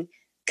between,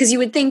 because you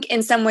would think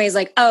in some ways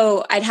like,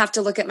 oh, I'd have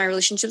to look at my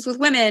relationships with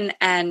women.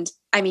 And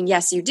I mean,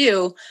 yes, you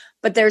do,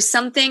 but there's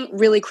something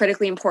really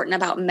critically important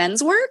about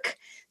men's work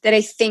that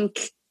I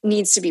think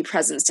needs to be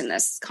present in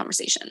this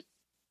conversation.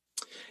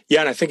 Yeah.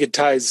 And I think it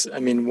ties, I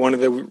mean, one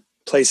of the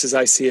places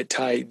I see it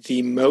tie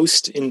the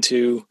most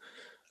into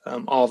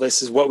all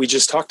this is what we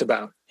just talked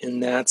about.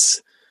 And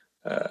that's,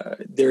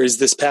 there is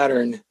this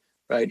pattern,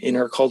 right, in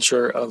our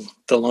culture of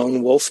the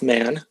lone wolf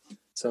man.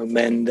 So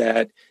men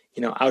that,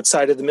 you know,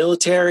 outside of the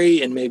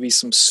military and maybe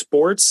some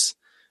sports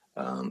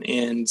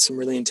and some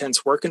really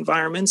intense work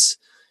environments,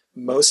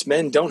 most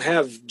men don't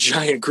have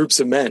giant groups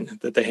of men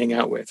that they hang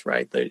out with,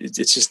 right?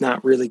 It's just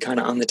not really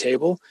kind of on the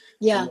table.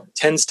 Yeah. And what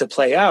tends to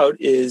play out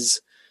is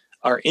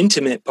our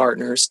intimate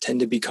partners tend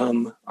to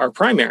become our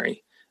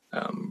primary.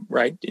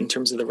 right, in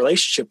terms of the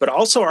relationship, but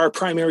also our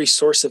primary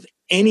source of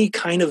any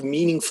kind of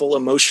meaningful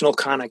emotional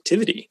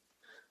connectivity.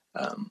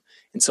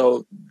 And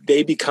so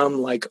they become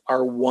like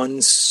our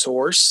one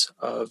source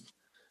of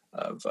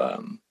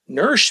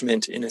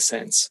nourishment, in a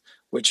sense,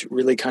 which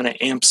really kind of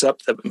amps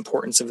up the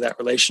importance of that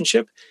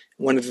relationship.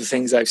 One of the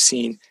things I've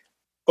seen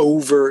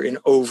over and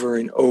over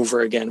and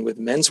over again with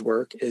men's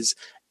work is,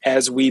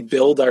 as we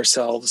build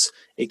ourselves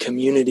a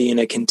community and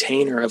a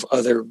container of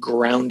other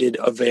grounded,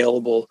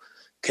 available,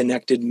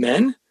 connected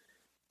men,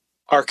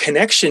 our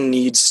connection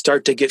needs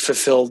start to get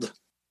fulfilled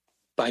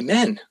by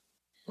men,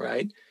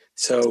 right?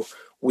 So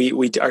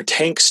our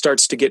tank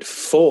starts to get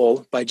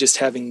full by just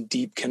having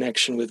deep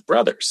connection with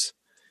brothers.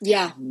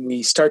 Yeah. When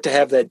we start to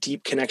have that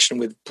deep connection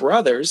with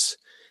brothers,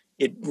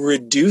 it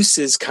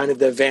reduces kind of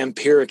the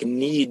vampiric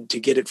need to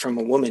get it from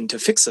a woman to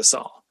fix us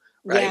all,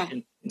 right? Yeah.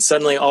 And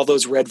suddenly all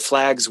those red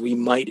flags we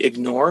might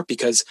ignore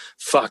because,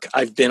 fuck,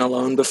 I've been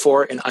alone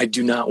before and I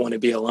do not want to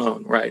be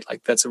alone, right?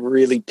 Like that's a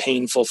really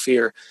painful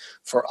fear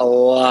for a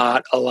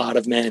lot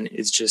of men,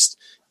 is just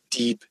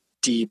deep,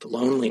 deep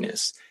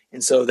loneliness.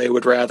 And so they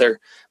would rather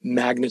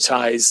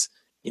magnetize,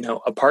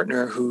 a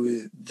partner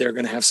who they're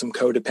going to have some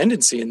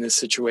codependency in this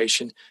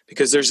situation,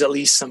 because there's at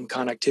least some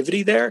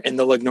connectivity there, and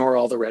they'll ignore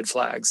all the red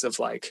flags of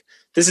like,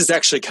 this is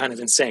actually kind of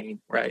insane,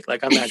 right?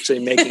 Like I'm actually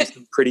making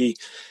some pretty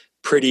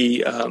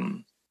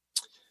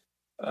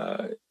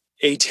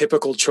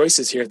atypical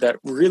choices here that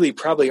really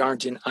probably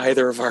aren't in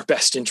either of our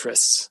best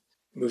interests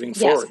moving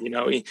forward.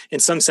 In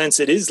some sense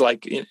it is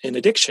like an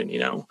addiction,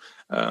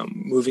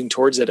 moving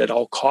towards it at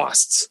all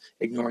costs,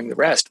 ignoring the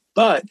rest.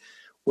 But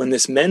when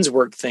this men's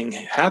work thing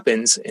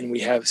happens and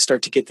we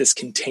start to get this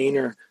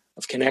container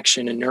of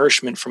connection and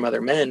nourishment from other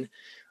men,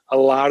 a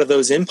lot of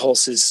those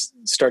impulses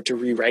start to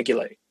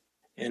re-regulate.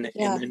 And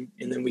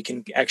then we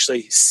can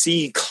actually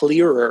see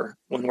clearer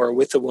when we're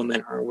with a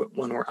woman or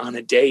when we're on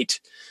a date.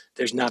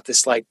 There's not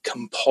this like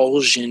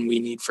compulsion we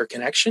need for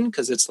connection,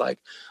 because it's like,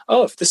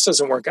 oh, if this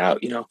doesn't work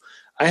out,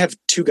 I have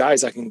 2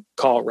 guys I can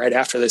call right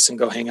after this and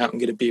go hang out and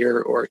get a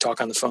beer or talk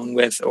on the phone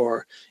with,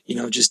 or,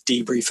 just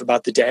debrief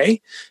about the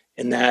day.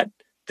 And that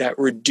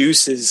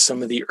reduces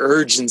some of the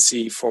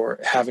urgency for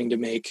having to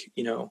make,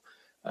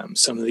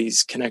 some of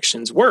these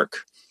connections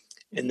work.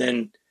 And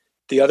then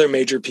the other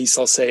major piece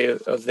I'll say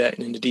of that,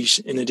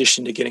 in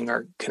addition to getting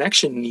our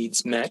connection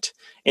needs met,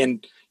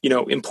 and,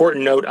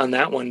 important note on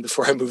that one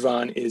before I move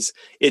on, is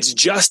it's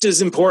just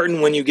as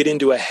important when you get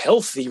into a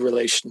healthy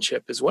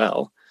relationship as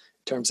well,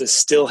 in terms of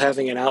still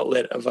having an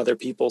outlet of other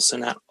people. So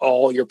not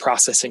all your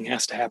processing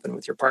has to happen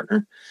with your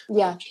partner.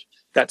 Yeah.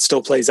 That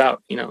still plays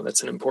out.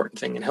 That's an important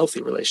thing in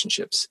healthy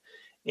relationships.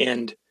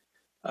 And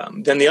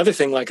then the other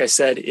thing, like I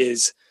said,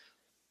 is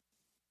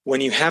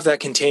when you have that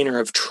container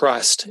of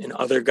trust in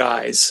other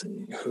guys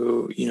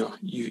who,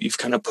 you've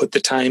kind of put the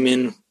time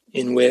in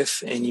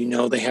with, and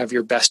they have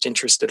your best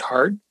interest at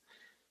heart,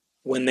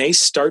 when they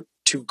start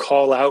to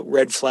call out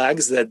red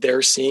flags that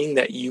they're seeing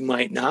that you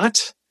might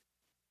not,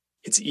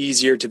 it's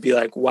easier to be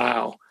like,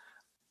 wow,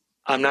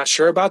 I'm not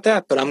sure about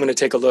that, but I'm going to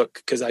take a look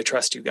because I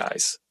trust you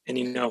guys. And,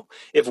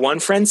 if one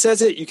friend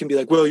says it, you can be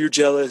like, well, you're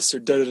jealous or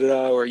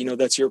da-da-da-da, or,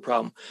 that's your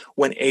problem.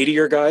 When 8 of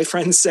your guy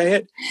friends say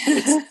it,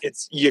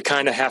 it's you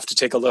kind of have to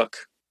take a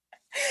look.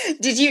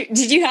 Did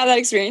you have that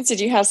experience? Did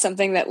you have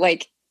something that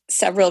like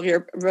several of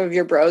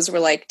your bros were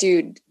like,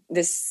 dude,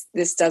 this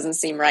doesn't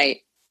seem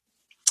right?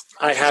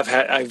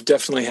 I've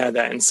definitely had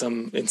that in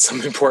some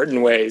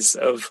important ways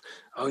of,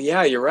 oh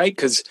yeah, you're right.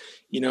 Cause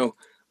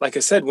like I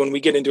said, when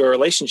we get into a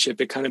relationship,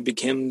 it kind of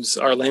becomes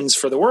our lens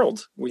for the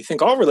world. We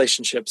think all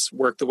relationships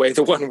work the way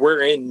the one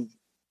we're in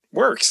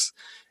works.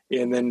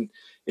 And then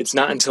it's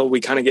not until we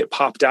kind of get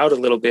popped out a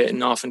little bit,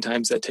 and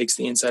oftentimes that takes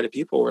the inside of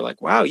people. We're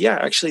like, wow, yeah,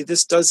 actually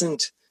this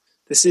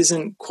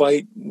isn't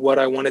quite what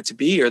I want it to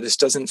be, or this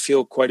doesn't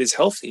feel quite as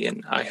healthy.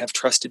 And I have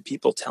trusted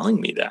people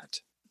telling me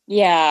that.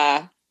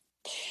 Yeah.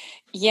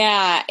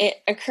 Yeah. It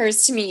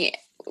occurs to me,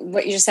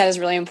 what you just said is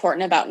really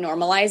important about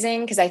normalizing,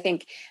 because I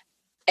think,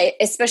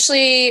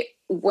 especially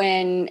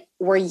when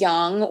we're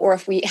young, or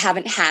if we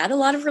haven't had a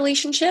lot of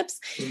relationships,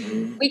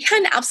 mm-hmm. we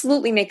can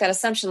absolutely make that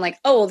assumption like,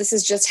 oh, well, this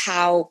is just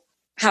how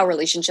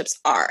relationships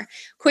are.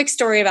 Quick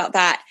story about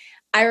that.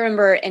 I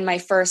remember in my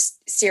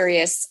first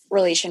serious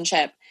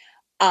relationship,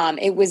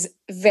 it was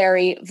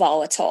very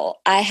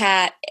volatile.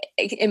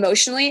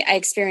 Emotionally, I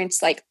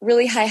experienced like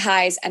really high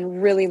highs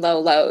and really low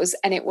lows,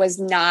 and it was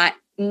not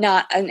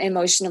an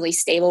emotionally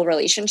stable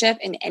relationship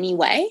in any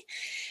way.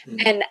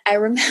 Mm-hmm. And I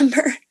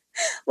remember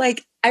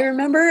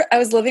I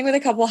was living with a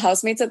couple of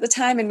housemates at the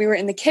time, and we were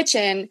in the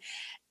kitchen,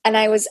 and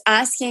I was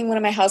asking one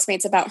of my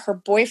housemates about her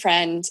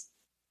boyfriend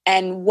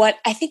and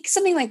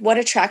something like, what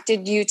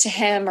attracted you to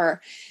him,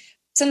 or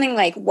something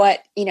like,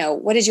 what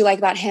did you like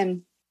about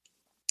him?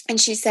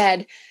 And she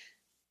said,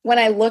 when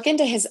I look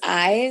into his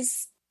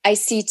eyes, I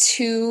see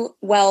 2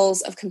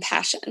 wells of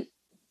compassion.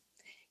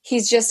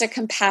 He's just a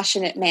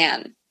compassionate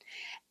man.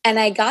 And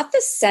I got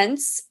the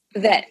sense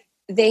that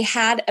they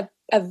had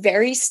a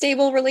very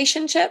stable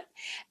relationship,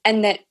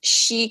 and that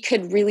she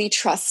could really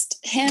trust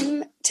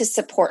him to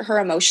support her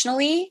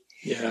emotionally.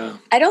 Yeah.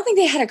 I don't think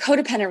they had a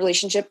codependent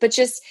relationship, but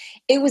just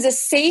it was a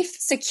safe,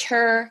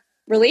 secure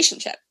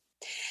relationship.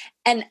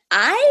 And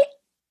I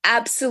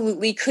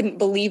absolutely couldn't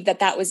believe that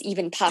that was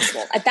even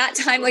possible at that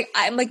time. Like,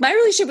 I'm like, my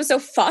relationship was so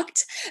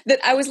fucked that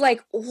I was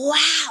like,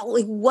 wow,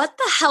 like what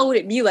the hell would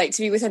it be like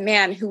to be with a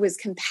man who was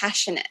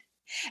compassionate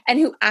and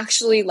who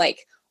actually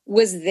like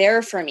was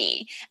there for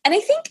me? And I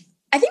think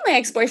my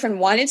ex-boyfriend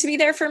wanted to be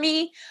there for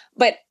me,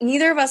 but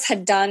neither of us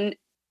had done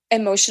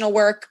emotional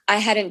work. I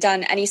hadn't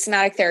done any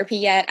somatic therapy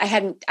yet. I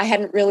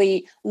hadn't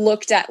really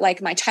looked at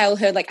like my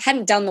childhood, like I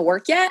hadn't done the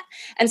work yet.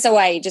 And so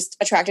I just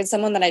attracted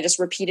someone that I just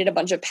repeated a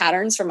bunch of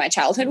patterns from my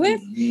childhood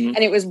with. And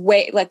it was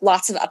way like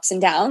lots of ups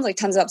and downs, like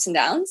tons of ups and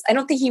downs. I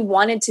don't think he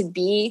wanted to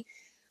be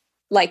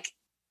like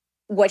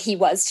what he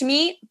was to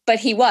me, but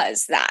he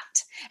was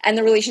that. And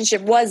the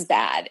relationship was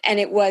bad and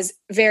it was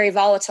very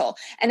volatile.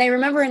 And I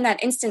remember in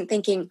that instant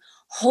thinking,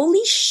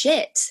 holy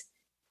shit,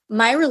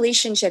 my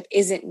relationship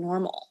isn't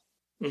normal.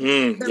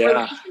 The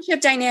relationship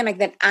dynamic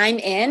that I'm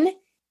in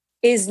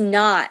is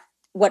not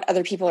what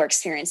other people are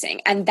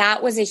experiencing. And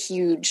that was a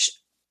huge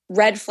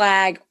red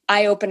flag,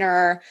 eye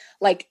opener,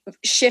 like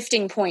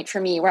shifting point for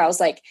me where I was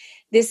like,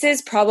 this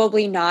is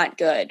probably not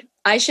good.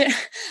 I should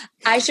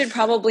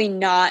probably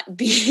not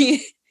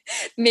be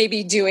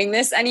maybe doing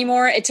this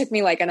anymore. It took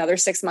me like another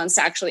 6 months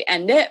to actually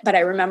end it. But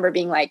I remember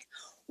being like,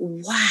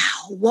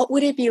 wow, what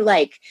would it be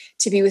like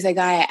to be with a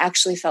guy I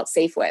actually felt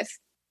safe with?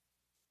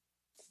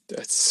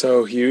 That's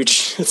so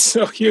huge. It's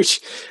so huge.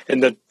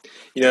 And that,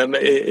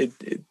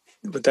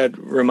 what that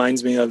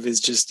reminds me of is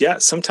just,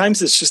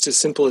 sometimes it's just as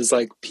simple as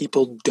like,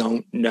 people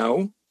don't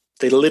know.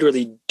 They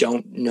literally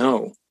don't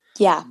know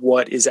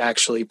what is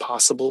actually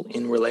possible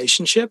in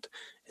relationship,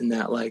 and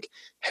that like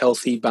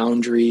healthy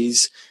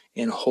boundaries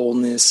and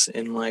wholeness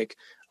and like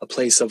a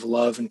place of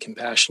love and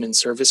compassion and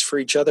service for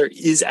each other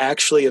is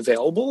actually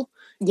available.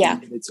 Yeah.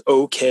 And it's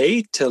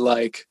okay to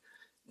like,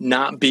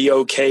 not be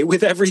okay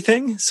with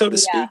everything, so to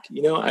speak.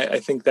 I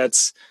think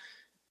that's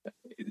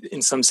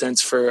in some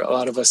sense for a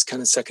lot of us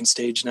kind of second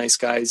stage nice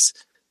guys,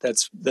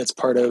 that's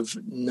part of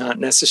not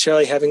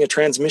necessarily having a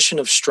transmission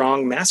of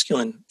strong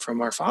masculine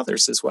from our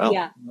fathers as well.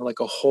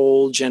 Like a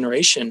whole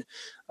generation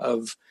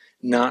of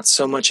not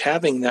so much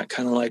having that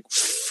kind of like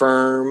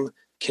firm,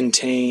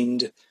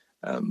 contained,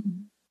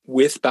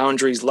 with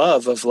boundaries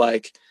love of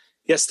like,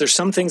 yes, there's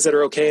some things that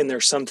are okay and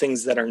there's some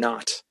things that are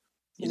not.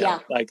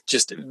 Like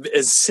just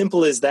as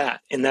simple as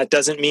that. And that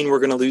doesn't mean we're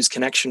going to lose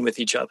connection with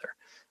each other.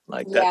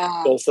 Like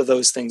that, both of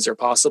those things are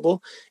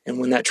possible. And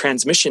when that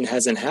transmission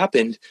hasn't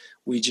happened,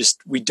 we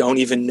don't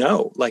even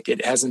know, like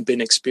it hasn't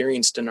been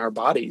experienced in our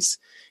bodies.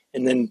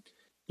 And then,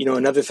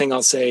 another thing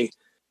I'll say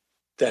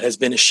that has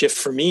been a shift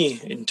for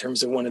me in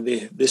terms of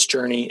this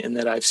journey, and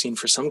that I've seen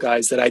for some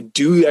guys that I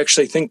do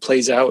actually think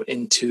plays out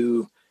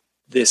into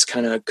this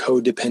kind of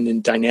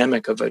codependent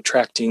dynamic of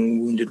attracting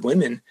wounded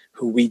women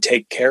who we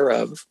take care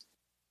of,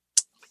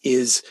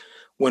 is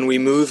when we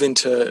move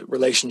into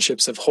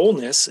relationships of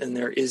wholeness and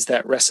there is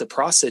that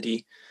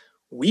reciprocity,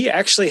 we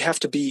actually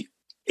have to be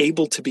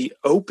able to be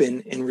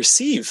open and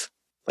receive,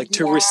 like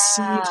to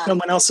receive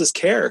someone else's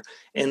care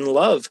and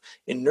love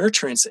and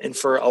nurturance. And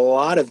for a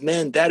lot of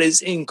men, that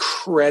is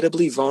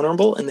incredibly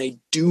vulnerable and they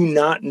do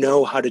not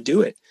know how to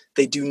do it.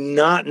 They do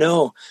not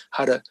know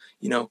how to,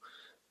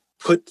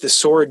 put the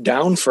sword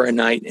down for a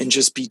night and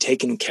just be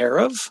taken care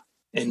of.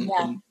 And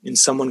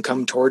someone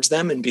come towards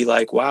them and be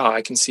like, wow,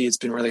 I can see it's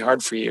been really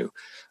hard for you.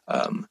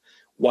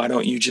 Why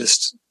don't you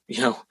just,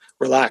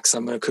 relax?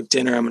 I'm going to cook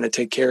dinner. I'm going to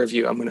take care of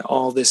you. I'm going to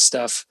all this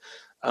stuff.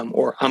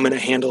 Or I'm going to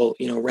handle,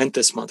 rent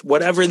this month,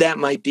 whatever that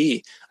might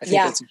be. I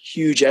think that's a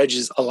huge edge.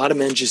 Is a lot of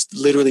men just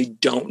literally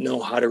don't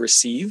know how to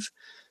receive.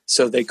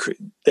 So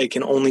they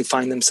can only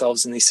find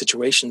themselves in these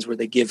situations where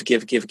they give.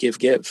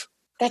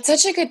 That's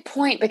such a good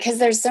point, because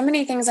there's so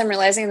many things I'm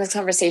realizing in this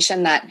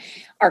conversation that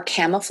are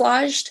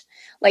camouflaged.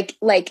 Like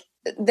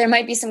there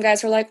might be some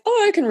guys who are like,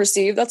 oh, I can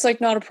receive. That's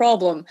like not a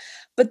problem.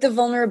 But the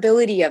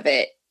vulnerability of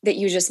it that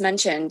you just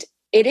mentioned,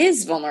 it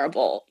is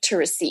vulnerable to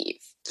receive.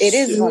 It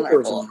is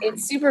vulnerable.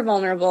 It's super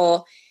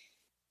vulnerable,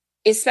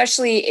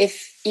 especially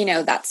if,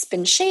 that's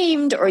been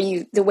shamed, or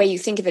the way you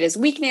think of it as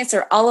weakness,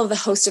 or all of the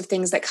host of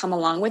things that come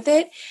along with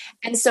it.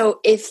 And so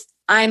if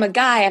I'm a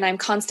guy and I'm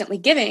constantly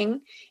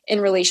giving in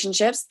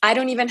relationships, I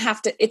don't even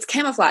have to, it's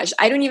camouflage.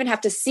 I don't even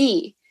have to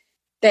see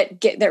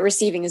that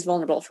receiving is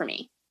vulnerable for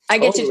me. I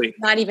get to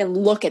not even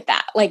look at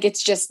that. Like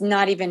it's just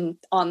not even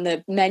on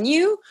the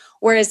menu.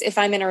 Whereas if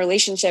I'm in a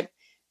relationship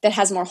that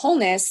has more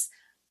wholeness,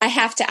 I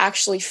have to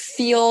actually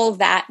feel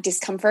that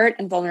discomfort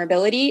and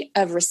vulnerability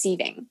of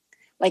receiving.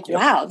 Like,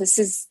 wow, this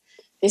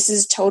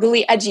is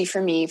totally edgy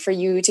for me, for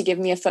you to give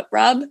me a foot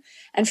rub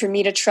and for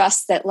me to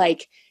trust that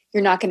like,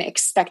 you're not going to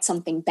expect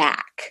something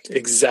back.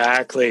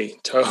 Exactly.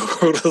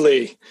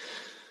 Totally.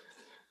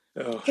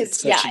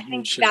 Because I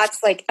think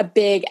that's like a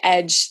big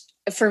edge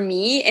for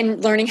me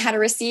in learning how to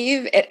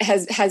receive. It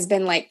has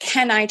been like,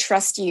 can I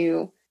trust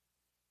you?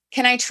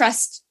 Can I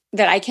trust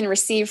that I can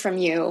receive from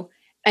you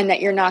and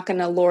that you're not going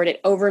to lord it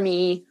over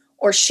me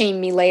or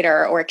shame me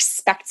later or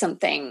expect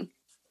something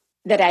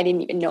that I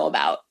didn't even know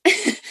about?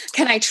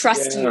 Can I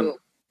trust Yeah. you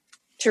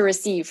to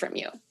receive from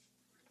you?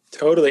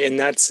 Totally. And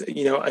that's,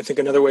 I think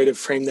another way to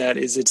frame that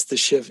is it's the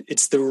shift,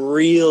 it's the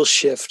real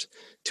shift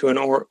to an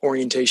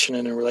orientation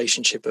and a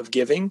relationship of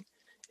giving,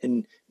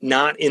 and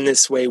not in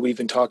this way we've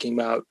been talking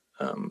about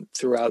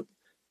throughout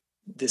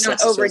this Not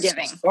episode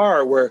overgiving. so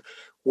far, where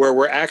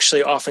we're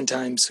actually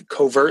oftentimes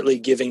covertly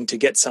giving to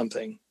get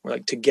something, or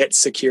like to get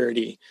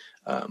security,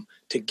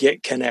 to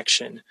get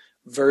connection,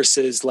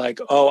 versus like,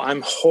 oh,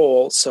 I'm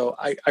whole, so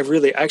I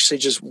really actually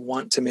just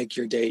want to make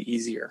your day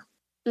easier.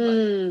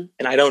 And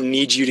I don't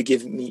need you to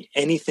give me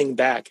anything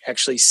back.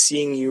 Actually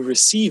seeing you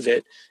receive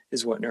it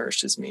is what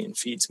nourishes me and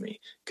feeds me.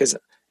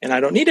 And I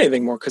don't need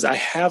anything more because I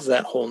have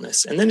that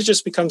wholeness. And then it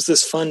just becomes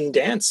this fun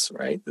dance,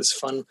 right? This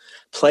fun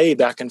play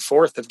back and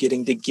forth of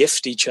getting to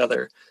gift each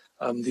other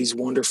these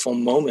wonderful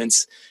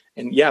moments.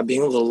 And yeah,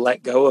 being able to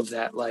let go of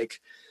that, like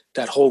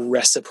that whole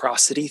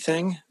reciprocity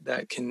thing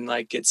that can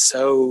like get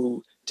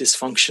so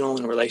dysfunctional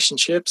in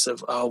relationships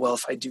of, oh, well,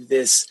 if I do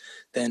this,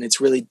 then it's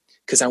really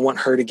because I want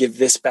her to give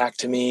this back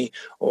to me,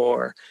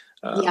 or,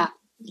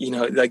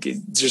 like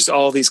there's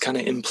all these kind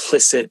of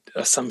implicit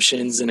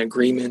assumptions and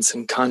agreements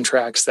and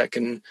contracts that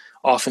can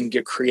often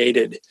get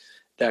created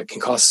that can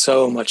cause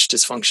so much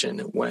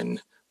dysfunction when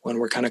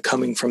we're kind of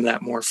coming from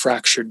that more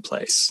fractured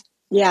place.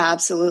 Yeah,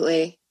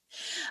 absolutely.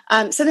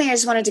 Something I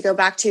just wanted to go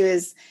back to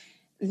is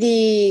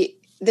the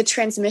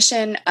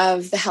transmission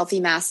of the healthy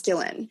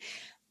masculine.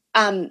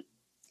 I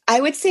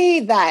would say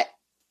that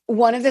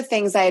one of the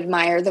things I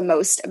admire the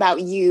most about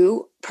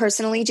you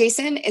personally,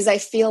 Jason, is I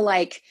feel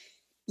like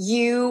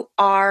you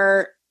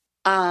are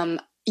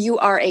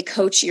a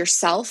coach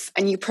yourself,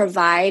 and you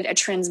provide a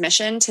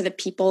transmission to the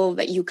people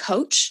that you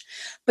coach,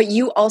 but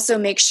you also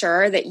make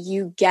sure that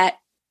you get,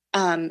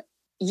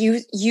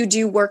 you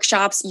do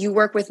workshops, you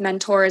work with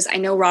mentors. I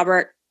know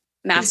Robert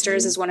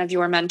Masters is one of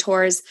your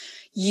mentors.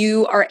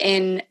 You are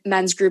in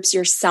men's groups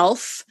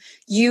yourself.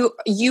 You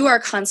are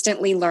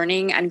constantly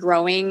learning and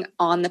growing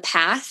on the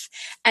path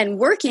and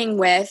working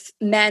with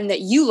men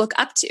that you look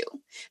up to.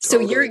 So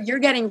you're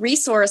getting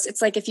resource.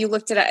 It's like if you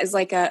looked at it as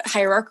like a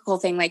hierarchical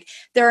thing, like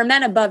there are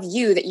men above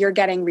you that you're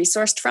getting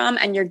resourced from,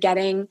 and you're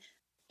getting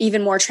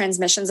even more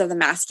transmissions of the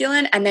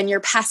masculine. And then you're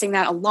passing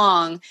that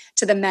along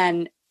to the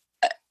men,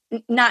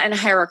 not in a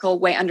hierarchical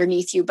way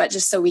underneath you, but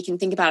just so we can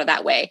think about it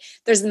that way.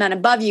 There's the men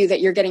above you that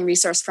you're getting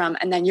resourced from,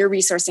 and then you're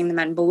resourcing the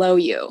men below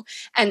you.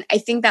 And I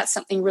think that's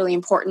something really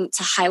important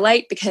to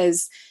highlight,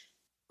 because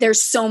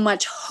there's so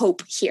much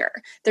hope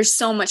here. There's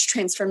so much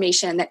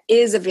transformation that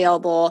is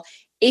available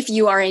if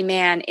you are a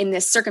man in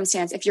this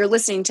circumstance. If you're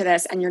listening to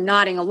this and you're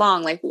nodding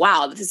along, like,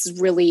 wow, this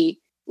is really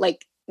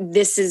like,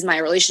 this is my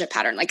relationship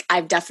pattern. Like,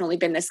 I've definitely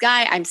been this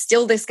guy. I'm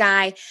still this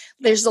guy.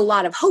 There's a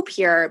lot of hope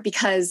here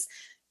because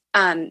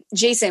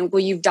Jason,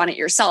 well, you've done it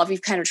yourself.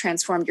 You've kind of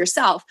transformed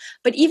yourself.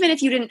 But even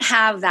if you didn't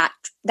have that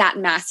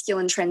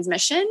masculine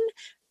transmission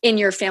in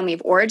your family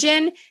of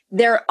origin,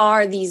 there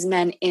are these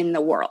men in the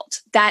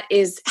world. That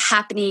is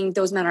happening.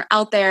 Those men are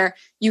out there.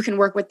 You can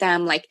work with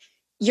them. Like,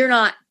 you're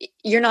not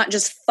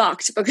just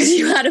fucked because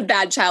you had a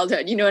bad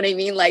childhood. You know what I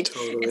mean? Like,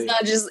 totally.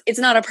 It's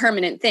not a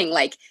permanent thing.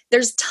 Like,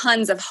 there's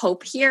tons of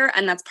hope here.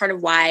 And that's part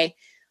of why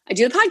I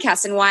do the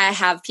podcast and why I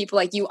have people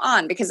like you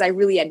on, because I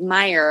really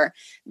admire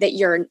that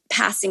you're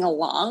passing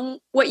along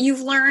what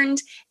you've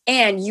learned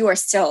and you are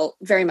still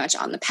very much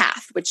on the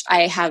path, which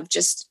I have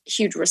just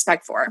huge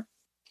respect for.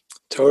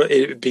 Totally.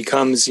 It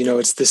becomes,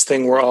 it's this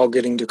thing we're all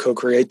getting to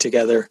co-create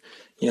together,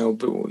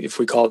 if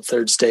we call it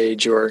third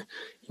stage or,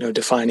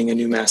 defining a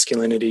new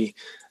masculinity,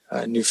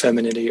 new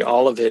femininity,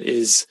 all of it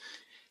is,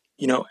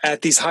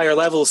 at these higher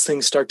levels,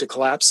 things start to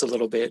collapse a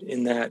little bit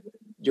in that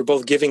you're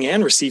both giving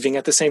and receiving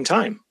at the same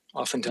time.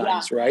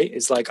 Oftentimes, right?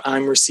 It's like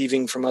I'm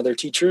receiving from other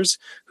teachers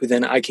who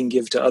then I can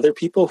give to other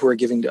people who are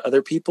giving to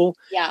other people.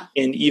 Yeah.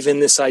 And even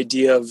this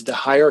idea of the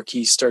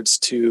hierarchy starts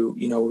to,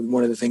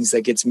 one of the things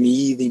that gets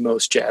me the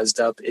most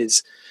jazzed up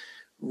is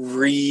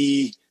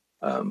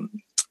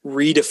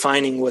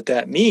redefining what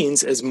that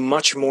means as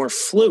much more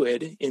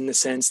fluid, in the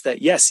sense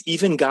that, yes,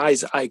 even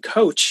guys I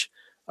coach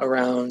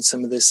around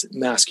some of this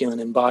masculine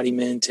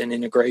embodiment and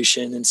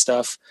integration and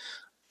stuff,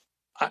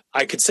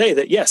 I could say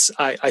that, yes,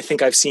 I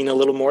think I've seen a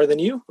little more than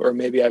you, or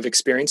maybe I've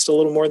experienced a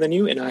little more than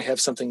you, and I have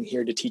something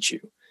here to teach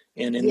you.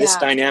 And in this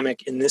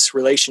dynamic, in this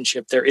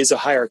relationship, there is a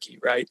hierarchy,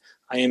 right?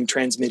 I am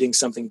transmitting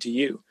something to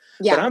you.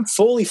 Yeah. But I'm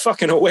fully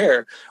fucking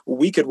aware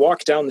we could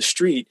walk down the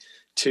street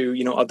to,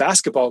 a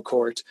basketball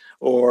court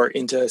or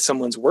into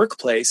someone's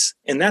workplace,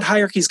 and that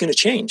hierarchy is going to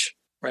change,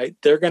 right?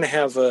 They're going to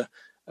have a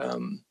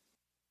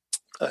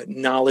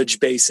knowledge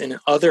base in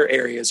other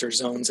areas or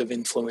zones of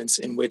influence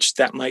in which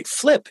that might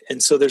flip.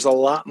 And so there's a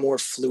lot more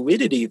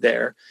fluidity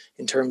there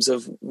in terms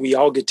of we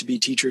all get to be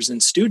teachers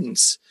and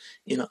students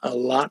in a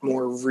lot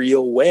more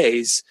real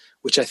ways,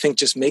 which I think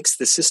just makes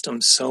the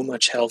system so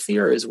much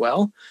healthier as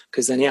well.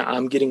 Because then,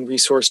 I'm getting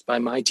resourced by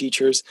my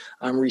teachers.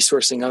 I'm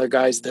resourcing other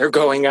guys. They're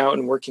going out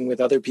and working with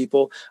other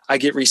people. I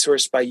get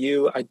resourced by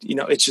you.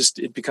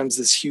 It becomes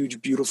this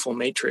huge, beautiful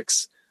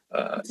matrix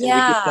And we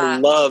get to Yeah.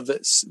 love.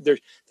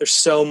 There's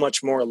so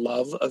much more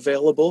love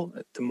available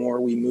the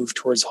more we move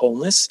towards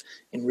wholeness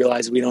and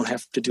realize we don't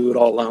have to do it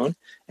all alone,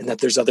 and that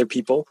there's other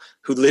people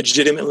who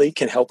legitimately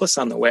can help us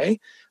on the way.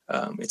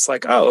 It's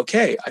like, oh,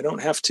 okay, I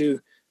don't have to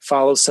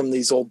follow some of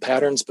these old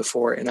patterns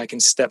before, and I can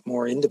step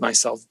more into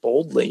myself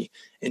boldly.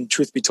 And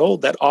truth be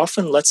told, that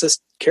often lets us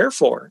care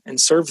for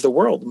and serve the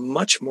world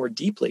much more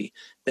deeply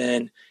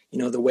than,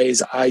 the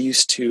ways I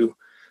used to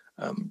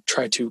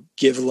try to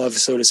give love,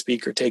 so to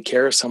speak, or take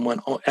care of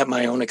someone at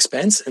my own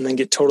expense and then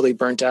get totally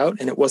burnt out,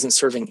 and it wasn't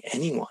serving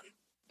anyone.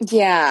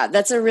 Yeah,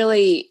 that's a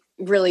really,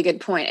 really good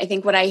point. I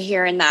think what I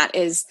hear in that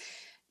is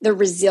the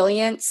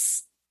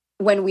resilience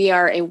when we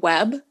are a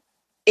web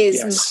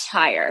is much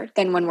higher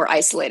than when we're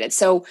isolated.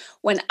 So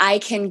when I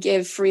can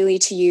give freely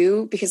to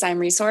you because I'm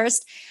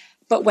resourced,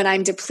 but when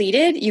I'm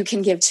depleted, you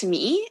can give to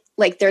me.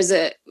 Like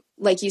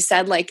like you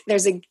said, like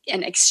there's an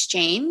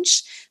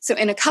exchange. So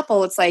in a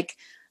couple, it's like,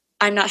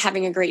 I'm not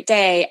having a great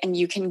day and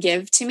you can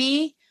give to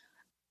me,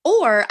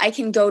 or I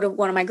can go to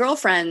one of my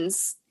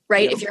girlfriends,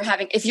 right? Yep.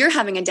 If you're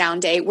having a down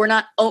day, we're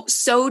not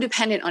so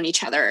dependent on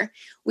each other.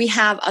 We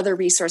have other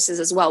resources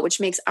as well, which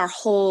makes our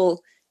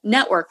whole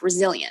network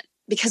resilient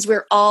because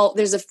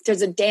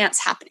there's a dance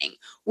happening.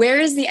 Where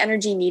is the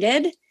energy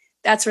needed?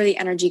 That's where the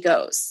energy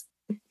goes.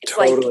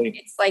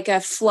 It's like a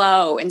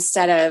flow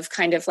instead of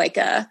kind of like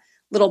a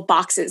little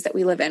boxes that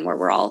we live in where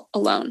we're all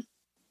alone.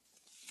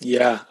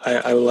 Yeah,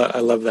 I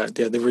love that.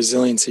 Yeah, the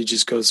resiliency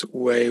just goes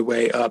way,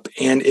 way up.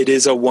 And it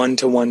is a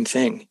one-to-one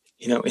thing,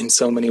 in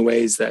so many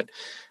ways that,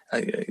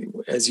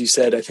 as you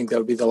said, I think that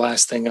would be the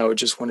last thing I would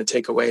just want to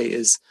take away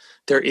is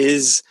there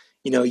is,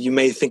 you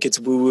may think it's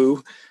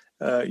woo-woo,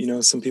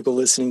 some people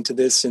listening to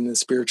this in the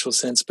spiritual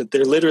sense, but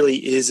there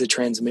literally is a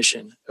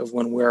transmission of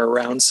when we're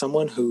around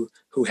someone who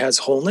has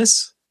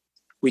wholeness.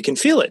 We can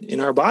feel it in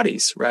our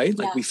bodies, right?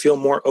 Like we feel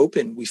more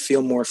open, we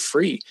feel more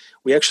free.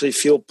 We actually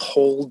feel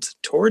pulled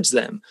towards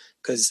them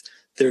because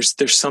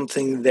there's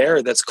something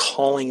there that's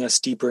calling us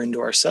deeper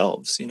into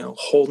ourselves.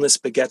 Wholeness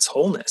begets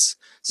wholeness.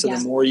 So the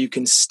more you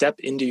can step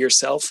into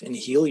yourself and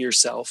heal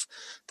yourself,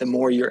 the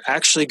more you're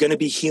actually going to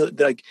be healed.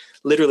 Like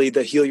literally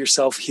the heal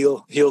yourself,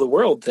 heal the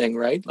world thing,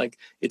 right? Like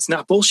it's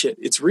not bullshit.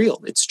 It's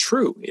real. It's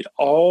true. It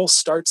all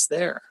starts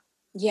there.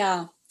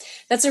 Yeah.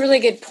 That's a really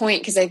good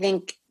point because I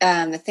think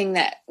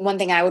one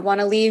thing I would want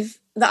to leave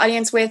the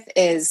audience with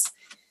is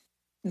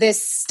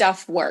this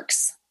stuff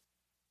works.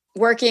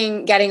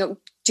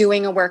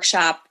 Doing a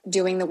workshop,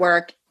 doing the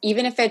work,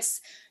 even if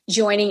it's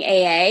joining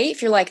AA,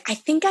 if you're like, I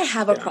think I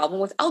have a problem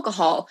with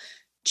alcohol,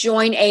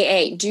 join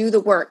AA, do the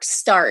work,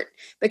 start,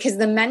 because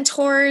the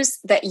mentors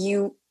that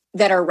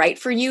are right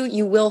for you,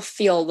 you will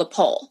feel the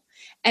pull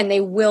and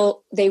they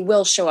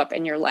will show up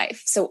in your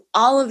life. So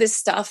all of this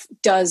stuff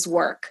does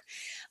work.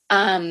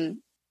 And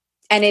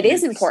it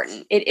is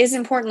important. It is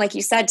important, like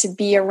you said, to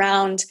be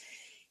around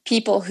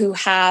people who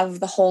have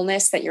the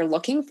wholeness that you're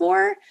looking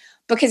for,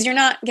 because you're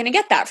not going to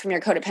get that from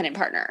your codependent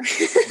partner.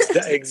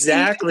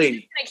 Exactly. You're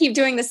going to keep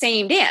doing the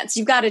same dance.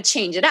 You've got to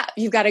change it up.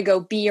 You've got to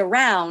go be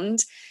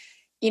around,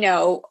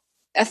 a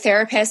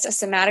therapist, a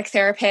somatic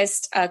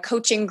therapist, a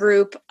coaching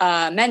group,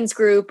 a men's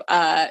group.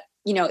 The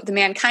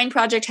Mankind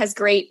Project has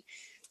great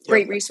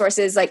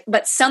resources,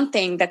 but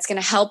something that's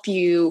going to help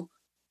you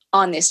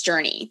on this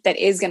journey that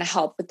is going to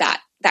help with that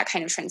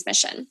kind of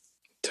transmission.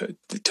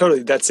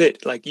 Totally. That's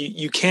it. Like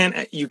you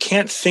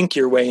can't think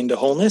your way into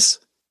wholeness,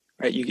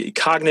 right?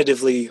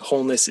 Cognitively,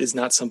 wholeness is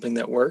not something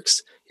that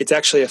works. It's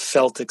actually a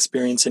felt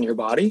experience in your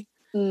body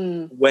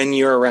when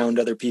you're around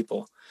other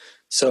people.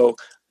 So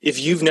if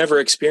you've never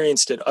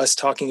experienced it, us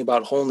talking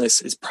about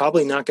wholeness is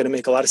probably not going to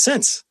make a lot of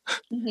sense.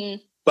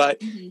 Mm-hmm.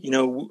 But,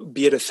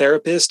 be it a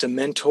therapist, a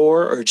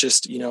mentor, or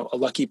just, a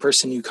lucky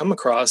person you come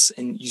across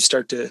and you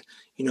start to,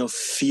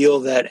 feel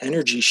that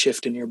energy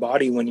shift in your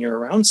body when you're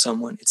around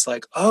someone. It's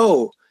like,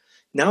 oh,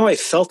 now I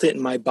felt it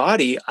in my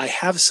body. I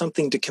have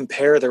something to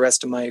compare the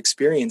rest of my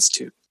experience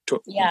to.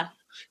 Yeah.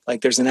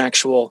 Like there's an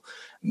actual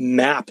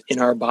map in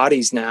our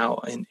bodies now,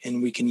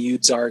 and we can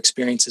use our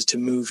experiences to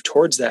move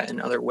towards that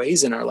in other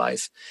ways in our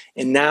life.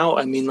 And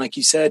now, like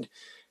you said,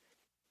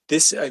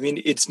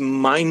 it's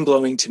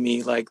mind-blowing to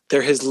me. Like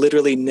there has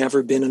literally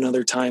never been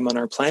another time on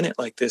our planet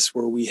like this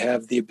where we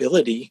have the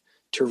ability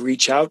to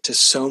reach out to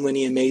so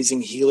many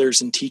amazing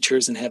healers and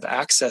teachers and have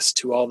access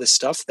to all this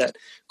stuff that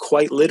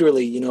quite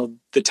literally,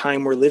 the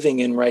time we're living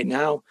in right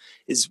now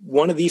is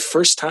one of the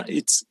first time.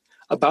 It's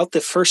about the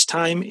first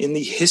time in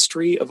the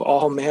history of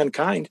all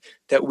mankind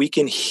that we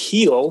can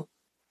heal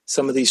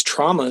some of these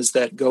traumas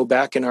that go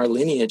back in our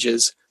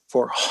lineages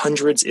for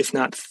hundreds, if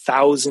not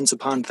thousands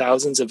upon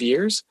thousands of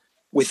years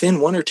within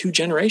 1 or 2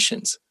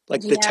 generations.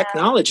 Like the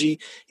technology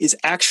is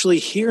actually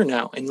here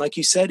now. And like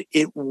you said,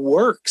 it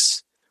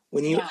works.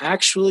 When you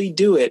actually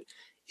do it,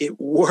 it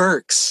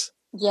works.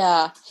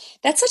 Yeah,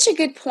 that's such a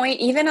good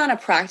point. Even on a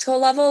practical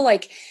level,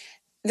 like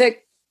the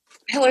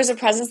Pillars of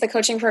Presence, the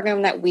coaching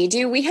program that we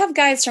do, we have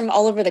guys from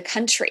all over the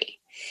country.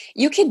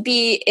 You could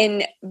be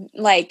in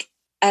like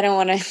I don't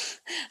want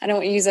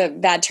to use a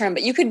bad term,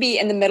 but you could be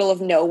in the middle of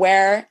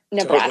nowhere,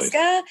 Nebraska,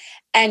 totally.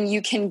 And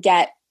you can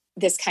get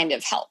this kind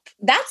of help.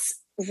 That's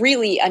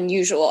really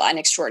unusual and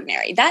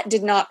extraordinary. That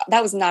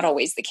was not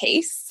always the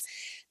case.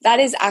 That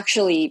is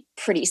actually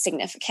pretty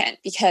significant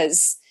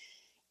because,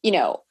 you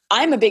know,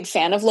 I'm a big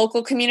fan of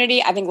local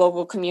community. I think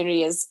local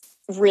community is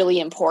really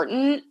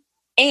important.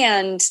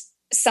 And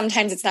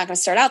sometimes it's not going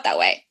to start out that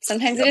way.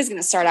 Sometimes it is going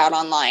to start out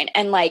online.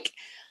 And like,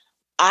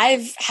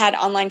 I've had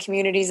online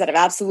communities that have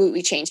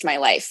absolutely changed my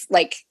life.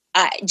 Like,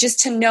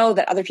 just to know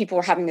that other people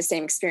were having the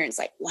same experience,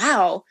 like,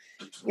 wow,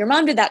 your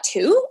mom did that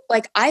too?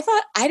 Like, I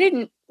thought I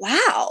didn't,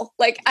 wow.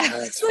 Like, I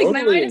was totally.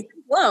 Like, my mind is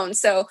blown.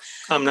 So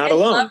I'm not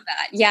alone. Love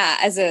that. Yeah.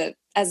 As a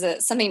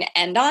something to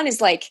end on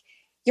is like,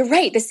 you're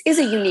right. This is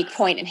a unique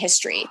point in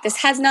history. This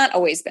has not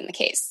always been the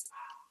case.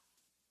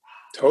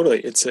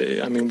 Totally.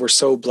 We're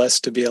so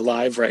blessed to be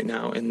alive right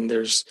now. And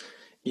there's,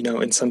 you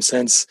know, in some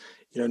sense,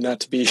 you know, not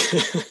to be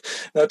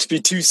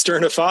too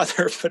stern a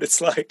father, but it's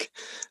like,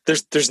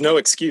 there's no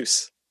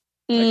excuse.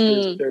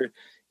 Like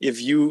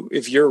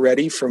if you're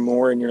ready for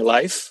more in your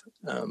life,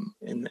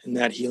 and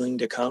that healing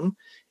to come,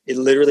 it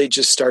literally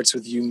just starts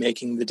with you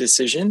making the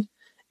decision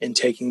and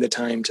taking the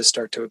time to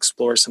start to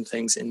explore some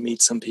things and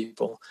meet some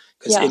people,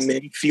 because it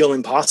may feel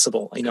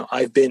impossible. You know,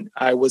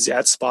 I was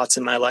at spots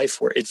in my life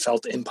where it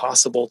felt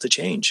impossible to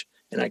change,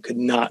 and I could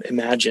not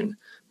imagine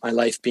my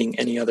life being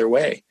any other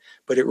way.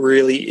 But it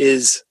really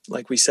is,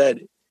 like we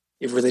said,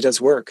 it really does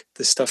work.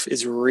 This stuff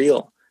is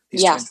real.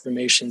 These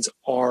transformations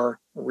are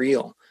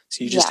real.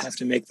 So you just have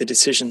to make the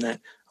decision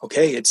that,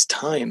 okay, it's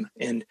time.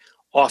 And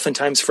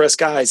oftentimes for us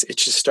guys, it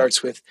just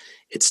starts with,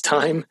 it's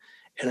time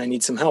and I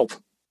need some help.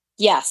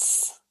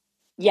 Yes.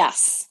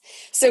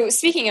 So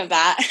speaking of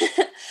that,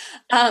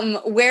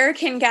 where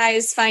can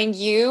guys find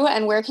you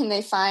and where can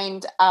they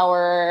find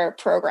our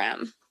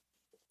program?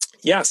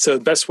 Yeah. So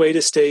the best way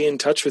to stay in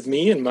touch with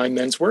me and my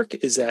men's work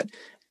is at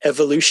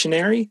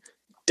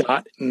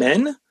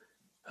evolutionary.men.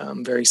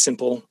 Very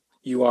simple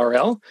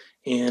URL.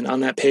 And on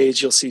that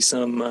page, you'll see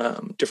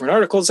some different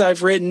articles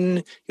I've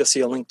written. You'll see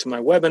a link to my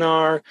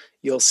webinar.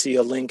 You'll see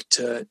a link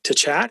to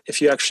chat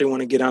if you actually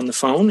want to get on the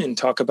phone and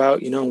talk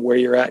about, you know, where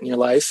you're at in your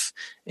life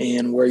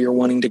and where you're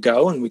wanting to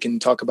go. And we can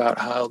talk about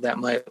how that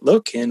might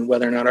look and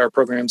whether or not our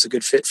program's a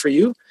good fit for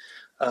you.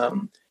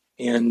 And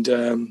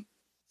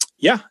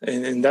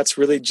that's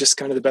really just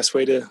kind of the best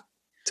way to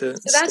so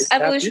that's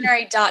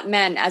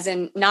evolutionary.men, as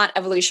in not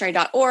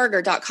evolutionary.org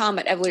or .com,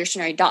 but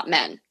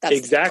evolutionary.men. That's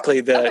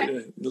exactly.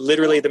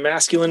 Literally the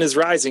masculine is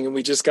rising, and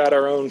we just got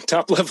our own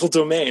top level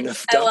domain. I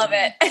love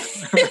it.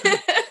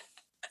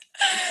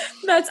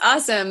 That's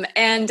awesome.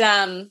 And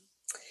I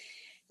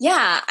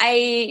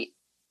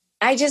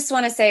just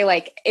want to say,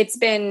 like, it's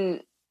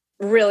been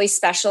really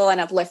special and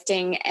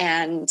uplifting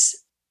and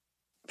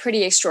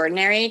pretty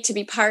extraordinary to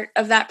be part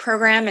of that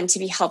program and to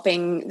be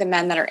helping the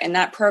men that are in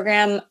that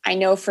program. I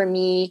know for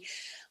me,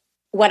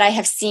 what I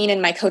have seen in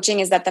my coaching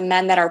is that the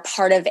men that are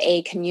part of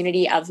a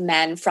community of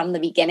men from the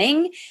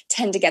beginning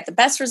tend to get the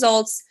best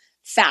results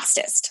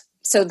fastest.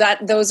 So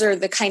those are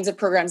the kinds of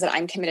programs that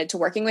I'm committed to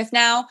working with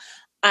now.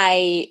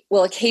 I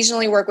will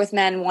occasionally work with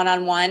men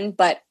one-on-one,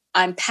 but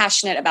I'm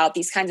passionate about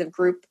these kinds of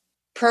group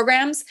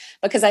programs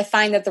because I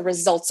find that the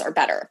results are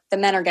better. The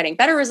men are getting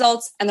better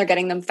results and they're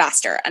getting them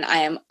faster. And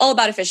I am all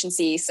about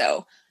efficiency.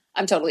 So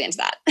I'm totally into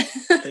that.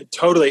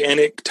 Totally. And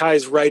it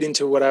ties right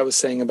into what I was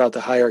saying about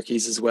the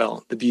hierarchies as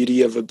well. The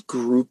beauty of a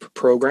group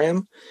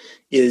program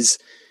is,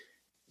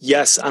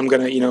 yes, I'm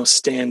going to,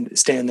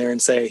 stand there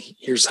and say,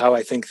 here's how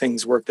I think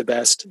things work the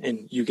best.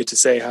 And you get to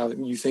say how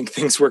you think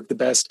things work the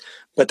best.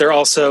 But they're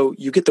also,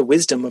 you get the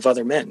wisdom of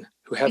other men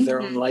who have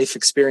their own life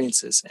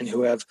experiences and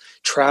who have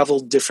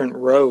traveled different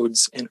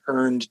roads and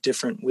earned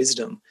different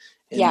wisdom.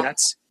 And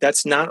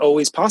that's not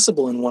always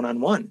possible in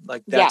one-on-one.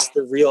 Like that's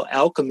the real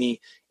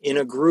alchemy in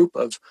a group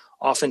of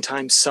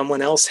oftentimes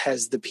someone else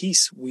has the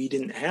piece we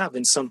didn't have.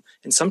 And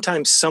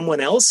sometimes someone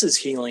else's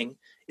healing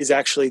is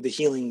actually the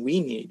healing we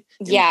need.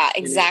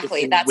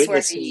 Exactly. That's where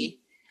the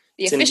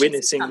it's in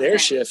witnessing their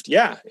shift.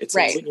 Yeah. It's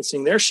in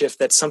witnessing their shift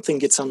that something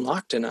gets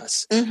unlocked in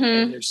us.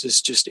 And there's this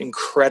just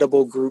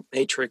incredible group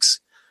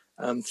matrix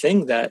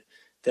thing that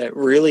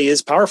really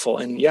is powerful.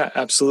 And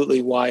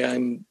absolutely why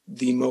I'm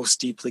the most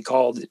deeply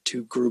called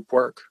to group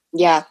work.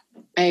 Yeah,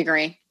 I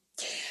agree.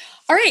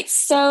 All right.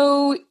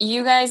 So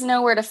you guys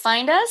know where to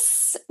find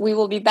us. We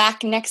will be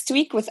back next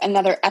week with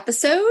another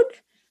episode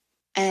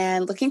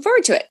and looking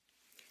forward to it.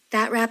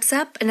 That wraps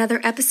up another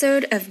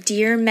episode of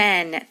Dear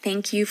Men.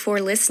 Thank you for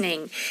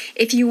listening.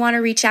 If you want to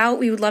reach out,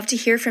 we would love to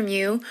hear from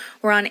you.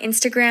 We're on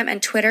Instagram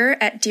and Twitter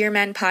at Dear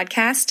Men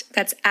Podcast.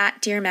 That's at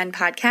Dear Men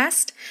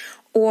Podcast.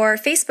 Or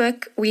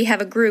Facebook, we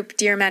have a group,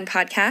 Dear Men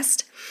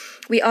Podcast.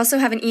 We also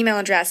have an email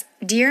address,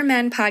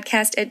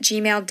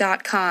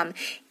 dearmenpodcast@gmail.com.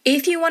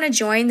 If you want to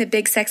join the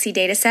Big Sexy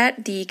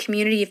Dataset, the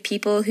community of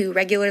people who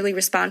regularly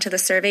respond to the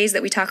surveys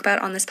that we talk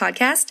about on this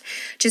podcast,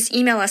 just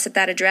email us at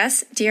that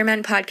address,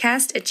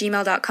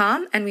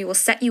 dearmenpodcast@gmail.com, and we will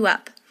set you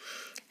up.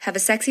 Have a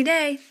sexy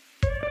day.